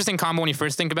like an interesting combo when you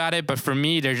first think about it. But for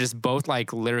me, they're just both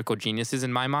like lyrical geniuses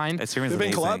in my mind. Ed Sheeran's They've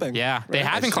been amazing. collabing. Yeah, they Right.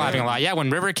 have been Ed collabing a Sheeran. lot. Yeah,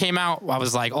 when River came out, I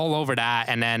was like all over that.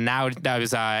 And then now that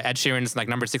was Ed Sheeran's like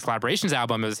number 6 collaborations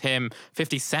album. It was him,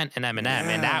 50 Cent, and Eminem,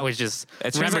 and that was just Ed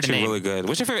Sheeran's remember the actually name. really good.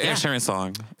 What's your favorite Yeah. Ed Sheeran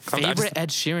song? Favorite Ed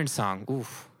Sheeran song?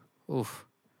 Oof.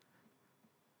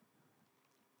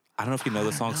 I don't know if you know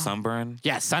the song "Sunburn."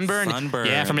 Yeah, Sunburn. Sunburn.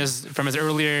 Yeah, from his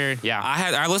earlier. Yeah,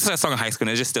 I listened to that song in high school,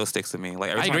 and it just still sticks to me. Like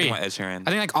every I time I agree. think about Ed Sheeran.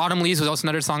 I think like Autumn Leaves was also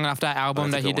another song off that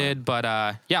album That's that a he good one. did.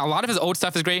 But yeah, a lot of his old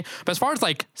stuff is great. But as far as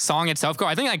like song itself go,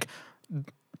 I think like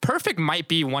Perfect might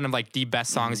be one of like the best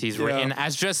songs he's Yeah. written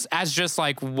as just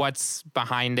like what's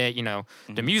behind it, you know,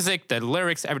 the music, the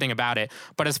lyrics, everything about it.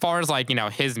 But as far as like, you know,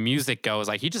 his music goes,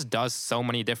 like he just does so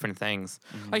many different things.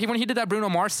 Like when he did that Bruno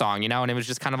Mars song, you know, and it was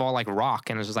just kind of all like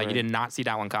rock and it was just like you Right. did not see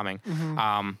that one coming.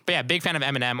 But yeah, big fan of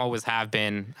Eminem, always have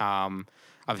been.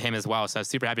 Of him as well, so I was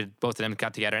super happy both of them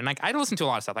got together. And like I listen to a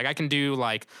lot of stuff. Like I can do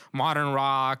like modern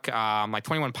rock, like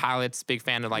 21 Pilots. Big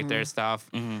fan of like their stuff,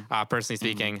 personally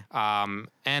speaking.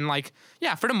 And like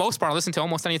yeah, for the most part, I listen to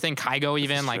almost anything. Kygo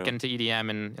even like true. into EDM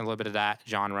and a little bit of that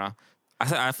genre.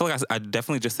 I feel like I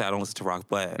definitely just said I don't listen to rock,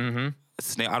 but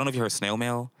Snail. I don't know if you heard Snail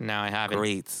Mail. No, I haven't.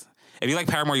 Great. If you like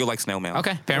Paramore, you'll like Snail Mail.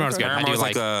 Okay, Paramore's good. I Paramore do is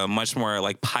like like. a much more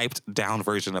like piped down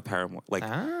version of Paramore. Like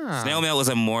Ah. Snail Mail is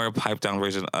a more piped down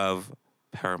version of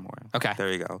Paramore. Okay. There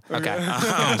you go. Okay.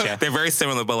 They're very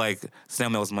similar, but like Snail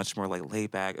Mail is much more like laid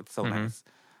back. It's so nice.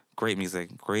 Great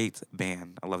music. Great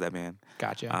band. I love that band.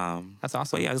 Gotcha. But That's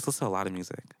awesome. yeah, I just listen to a lot of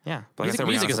music. Yeah. But like I Music, said,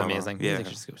 music Rihanna's is a lot. amazing. Yeah.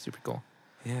 Music's just super cool.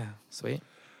 Yeah. Sweet.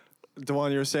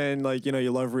 Dewan, you were saying like, you know,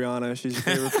 you love Rihanna. She's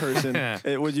your favorite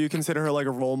person. Would you consider her like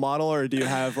a role model, or do you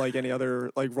have like any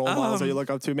other like role models that you look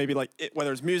up to? Maybe like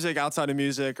whether it's music, outside of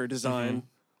music, or design.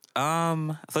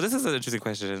 So this is an interesting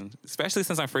question, especially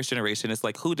since I'm first generation. It's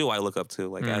like, who do I look up to?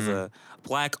 Like as a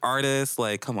Black artist,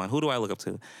 like, come on, who do I look up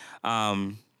to?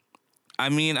 I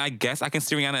mean, I guess I can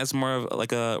see Rihanna as more of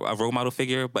like a role model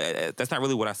figure, but that's not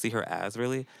really what I see her as,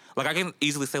 really. Like I can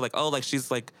easily say like, oh, like she's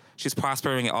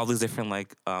prospering in all these different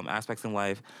like aspects in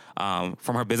life,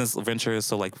 from her business ventures,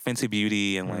 so like Fenty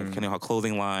Beauty and like her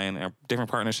clothing line, and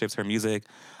different partnerships, her music.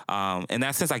 In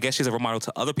that sense, I guess she's a role model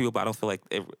to other people, but I don't feel like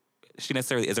she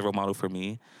necessarily is a role model for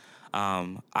me.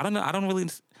 I don't know. I don't really.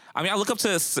 I mean, I look up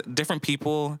to different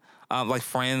people, like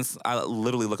friends. I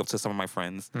literally look up to some of my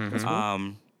friends.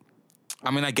 I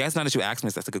mean, I guess now that you asked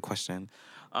me, that's a good question.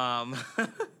 I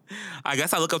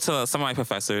guess I look up to some of my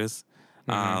professors.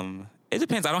 It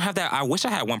depends. I don't have that. I wish I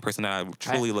had one person that I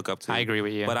truly look up to. I agree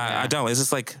with you. But I don't. It's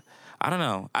just like, I don't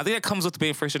know. I think that comes with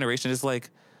being first generation. It's like,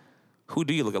 who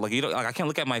do you look at? Like, you don't, like I can't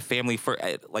look at my family for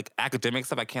like academic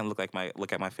stuff. I can't look at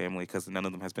my family because none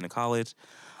of them has been in college.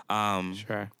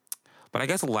 Sure. But I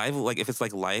guess life, like if it's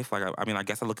like life, like I mean, I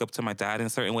guess I look up to my dad in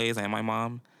certain ways and my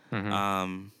mom.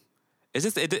 It's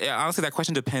just honestly, that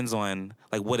question depends on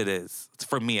like what it is.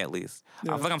 For me, at least, I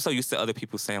feel like I'm so used to other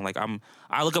people saying like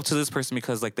I look up to this person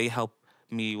because like they help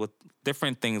me with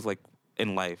different things like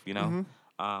in life, you know.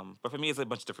 But for me, it's a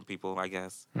bunch of different people, I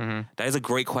guess. That is a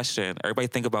great question. Everybody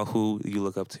think about who you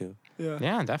look up to.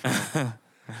 Yeah, definitely.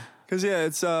 Because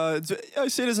it's I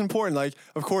see it as important. Like,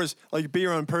 of course, like be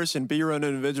your own person, be your own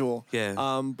individual.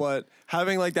 Yeah. But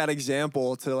having like that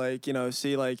example to like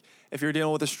see like if you're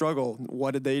dealing with a struggle,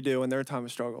 what did they do in their time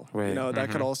of struggle? Right. You know, that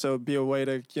could also be a way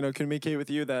to communicate with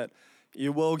you that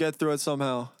you will get through it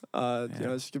somehow. You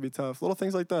know, it's gonna be tough. Little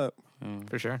things like that.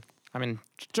 For sure. I mean,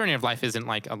 journey of life isn't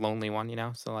like a lonely one, you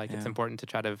know. So like, it's important to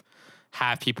try to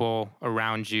have people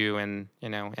around you, and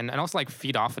and also like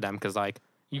feed off of them, because like.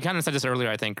 You kind of said this earlier,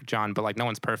 I think, John, but like no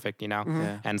one's perfect, you know?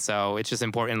 And so it's just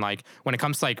important, like when it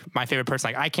comes to like my favorite person,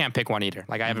 like I can't pick one either.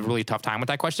 Like I have a really tough time with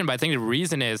that question, but I think the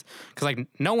reason is because like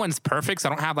no one's perfect. So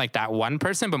I don't have like that one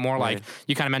person, but more like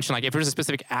you kind of mentioned, like if there's a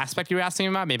specific aspect you're asking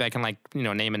about, maybe I can like,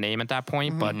 name a name at that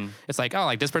point. But it's like, oh,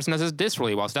 like this person does this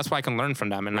really well. So that's what I can learn from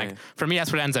them. And like for me,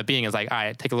 that's what it ends up being, is like, all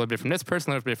right, take a little bit from this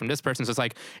person, a little bit from this person. So it's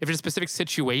like if there's a specific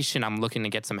situation I'm looking to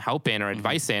get some help in or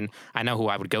advice in, I know who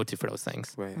I would go to for those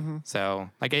things. Right. So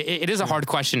like it is a hard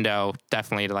question though,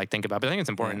 definitely to like think about, but I think it's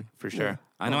important for sure.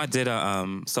 I know I did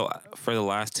so for the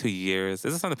last 2 years,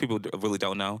 this is something people really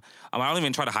don't know. I don't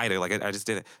even try to hide it. Like I just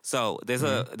did it. So there's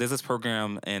this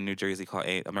program in New Jersey called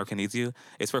America Needs You.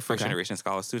 It's for first generation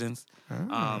scholar students.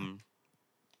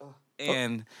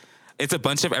 And it's a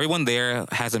bunch of, everyone there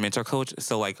has a mentor coach.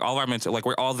 So like all our mentor, like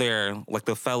we're all there, like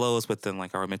the fellows, but then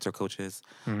like our mentor coaches.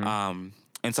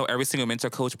 And so every single mentor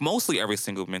coach, mostly every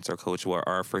single mentor coach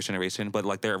are first generation, but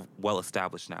like they're well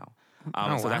established now.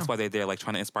 So that's why they're there, like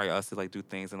trying to inspire us to like do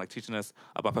things and like teaching us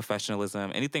about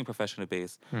professionalism, anything professional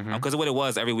based. Because what it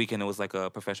was, every weekend it was like a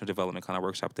professional development kind of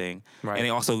workshop thing, and they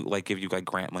also like give you like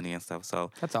grant money and stuff. So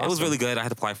that's awesome. It was really good. I had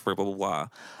to apply for it, blah blah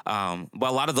blah. But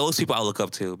a lot of those people I look up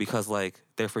to because like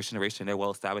they're first generation, they're well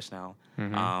established now,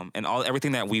 and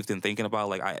everything that we've been thinking about.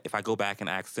 Like if I go back and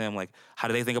ask them, like how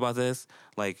do they think about this?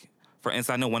 Like for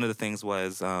instance, I know one of the things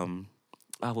was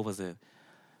what was it?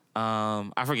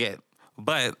 I forget.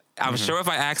 But I'm sure if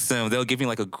I ask them, they'll give me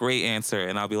like a great answer,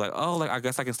 and I'll be like, oh, like I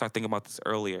guess I can start thinking about this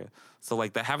earlier. So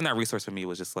like having that resource for me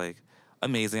was just like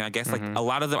amazing. I guess like a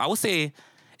lot of them, I would say,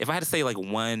 if I had to say like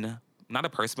one, not a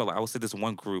person, but like, I would say this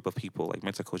one group of people, like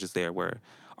mentor coaches there,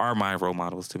 are my role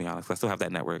models. To be honest, I still have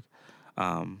that network,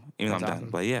 even though I'm done.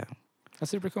 But yeah, that's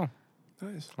super cool.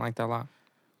 Nice. I like that a lot.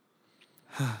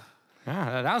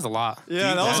 Yeah, that was a lot.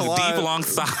 Yeah, that was a lot. Deep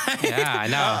alongside. Yeah, I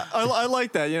know. I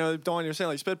like that. Dawn, you're saying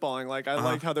like spitballing. Like I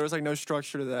like how there was like no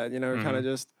structure to that. Kind of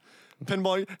just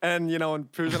pinballing. And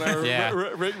and Pooja and I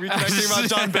were reconnecting about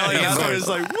John Bailey. And that's why it's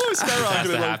like, woo,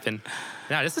 skyrocketed. That happened.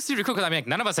 Yeah, this is super cool because I mean, like,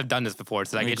 none of us have done this before.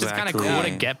 So like, it's just kind of cool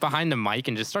to get behind the mic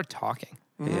and just start talking.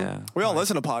 Yeah, we all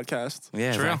listen to podcasts.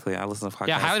 Yeah, exactly. I listen to podcasts.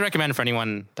 Yeah, I highly recommend for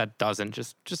anyone that doesn't.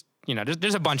 Just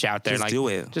there's a bunch out there. Just like, do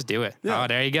it. Just do it. Yeah. Oh,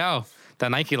 there you go. The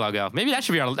Nike logo. Maybe that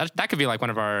should be that could be like one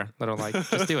of our little like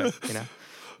just do it.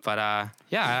 But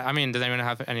yeah, I mean, does anyone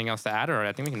have anything else to add, or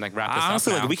I think we can like wrap this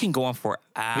Honestly, up now. like we can go on for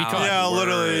hours. We could. Yeah,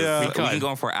 literally. Yeah, we can go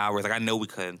on for hours. Like I know we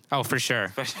could. Oh, for sure.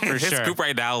 For This sure. group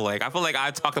right now, like I feel like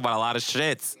I talked about a lot of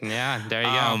shit. Yeah, there you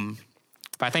go.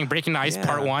 But I think Breaking the Ice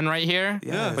Part 1 right here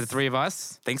Yes. with the three of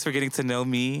us. Thanks for getting to know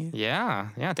me. Yeah.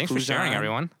 Thanks for sharing,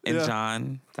 everyone. And Yeah.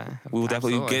 John. We will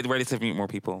definitely get ready to meet more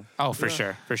people. Oh, for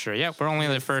sure. Yeah, we're only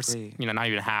the first, not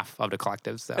even half of the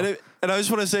collective. So. And I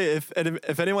just want to say,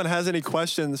 if anyone has any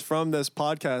questions from this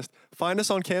podcast, find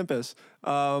us on campus.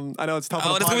 I know it's tough.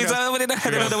 Oh, on that's a gonna be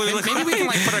podcast. something. Maybe we can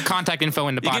like put our contact info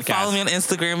in the You podcast. can follow me on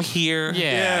Instagram here.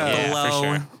 Yeah, below for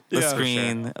sure. the Yeah, for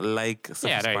screen. Like,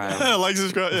 Yeah, there you subscribe. go. Like,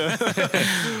 subscribe.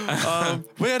 Yeah.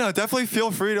 But yeah, no, definitely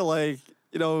feel free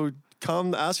to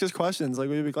come ask us questions. Like,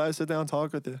 we'd be glad to sit down and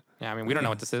talk with you. Yeah, I mean, we don't know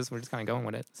what this is. We're just kind of going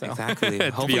with it. So. Exactly. To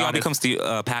Hopefully, be y'all honest.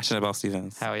 become passionate about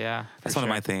Stevens. Hell yeah. That's one of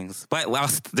my things. But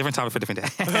different topic for different day.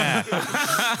 All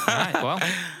right. Well,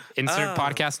 insert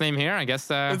podcast name here. I guess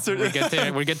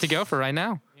we're good to go for right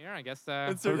now. Here, I guess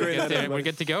Insert great night, everybody. we're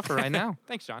good to go for right now.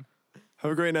 Thanks, Sean.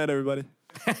 Have a great night, everybody.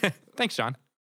 Thanks, Sean.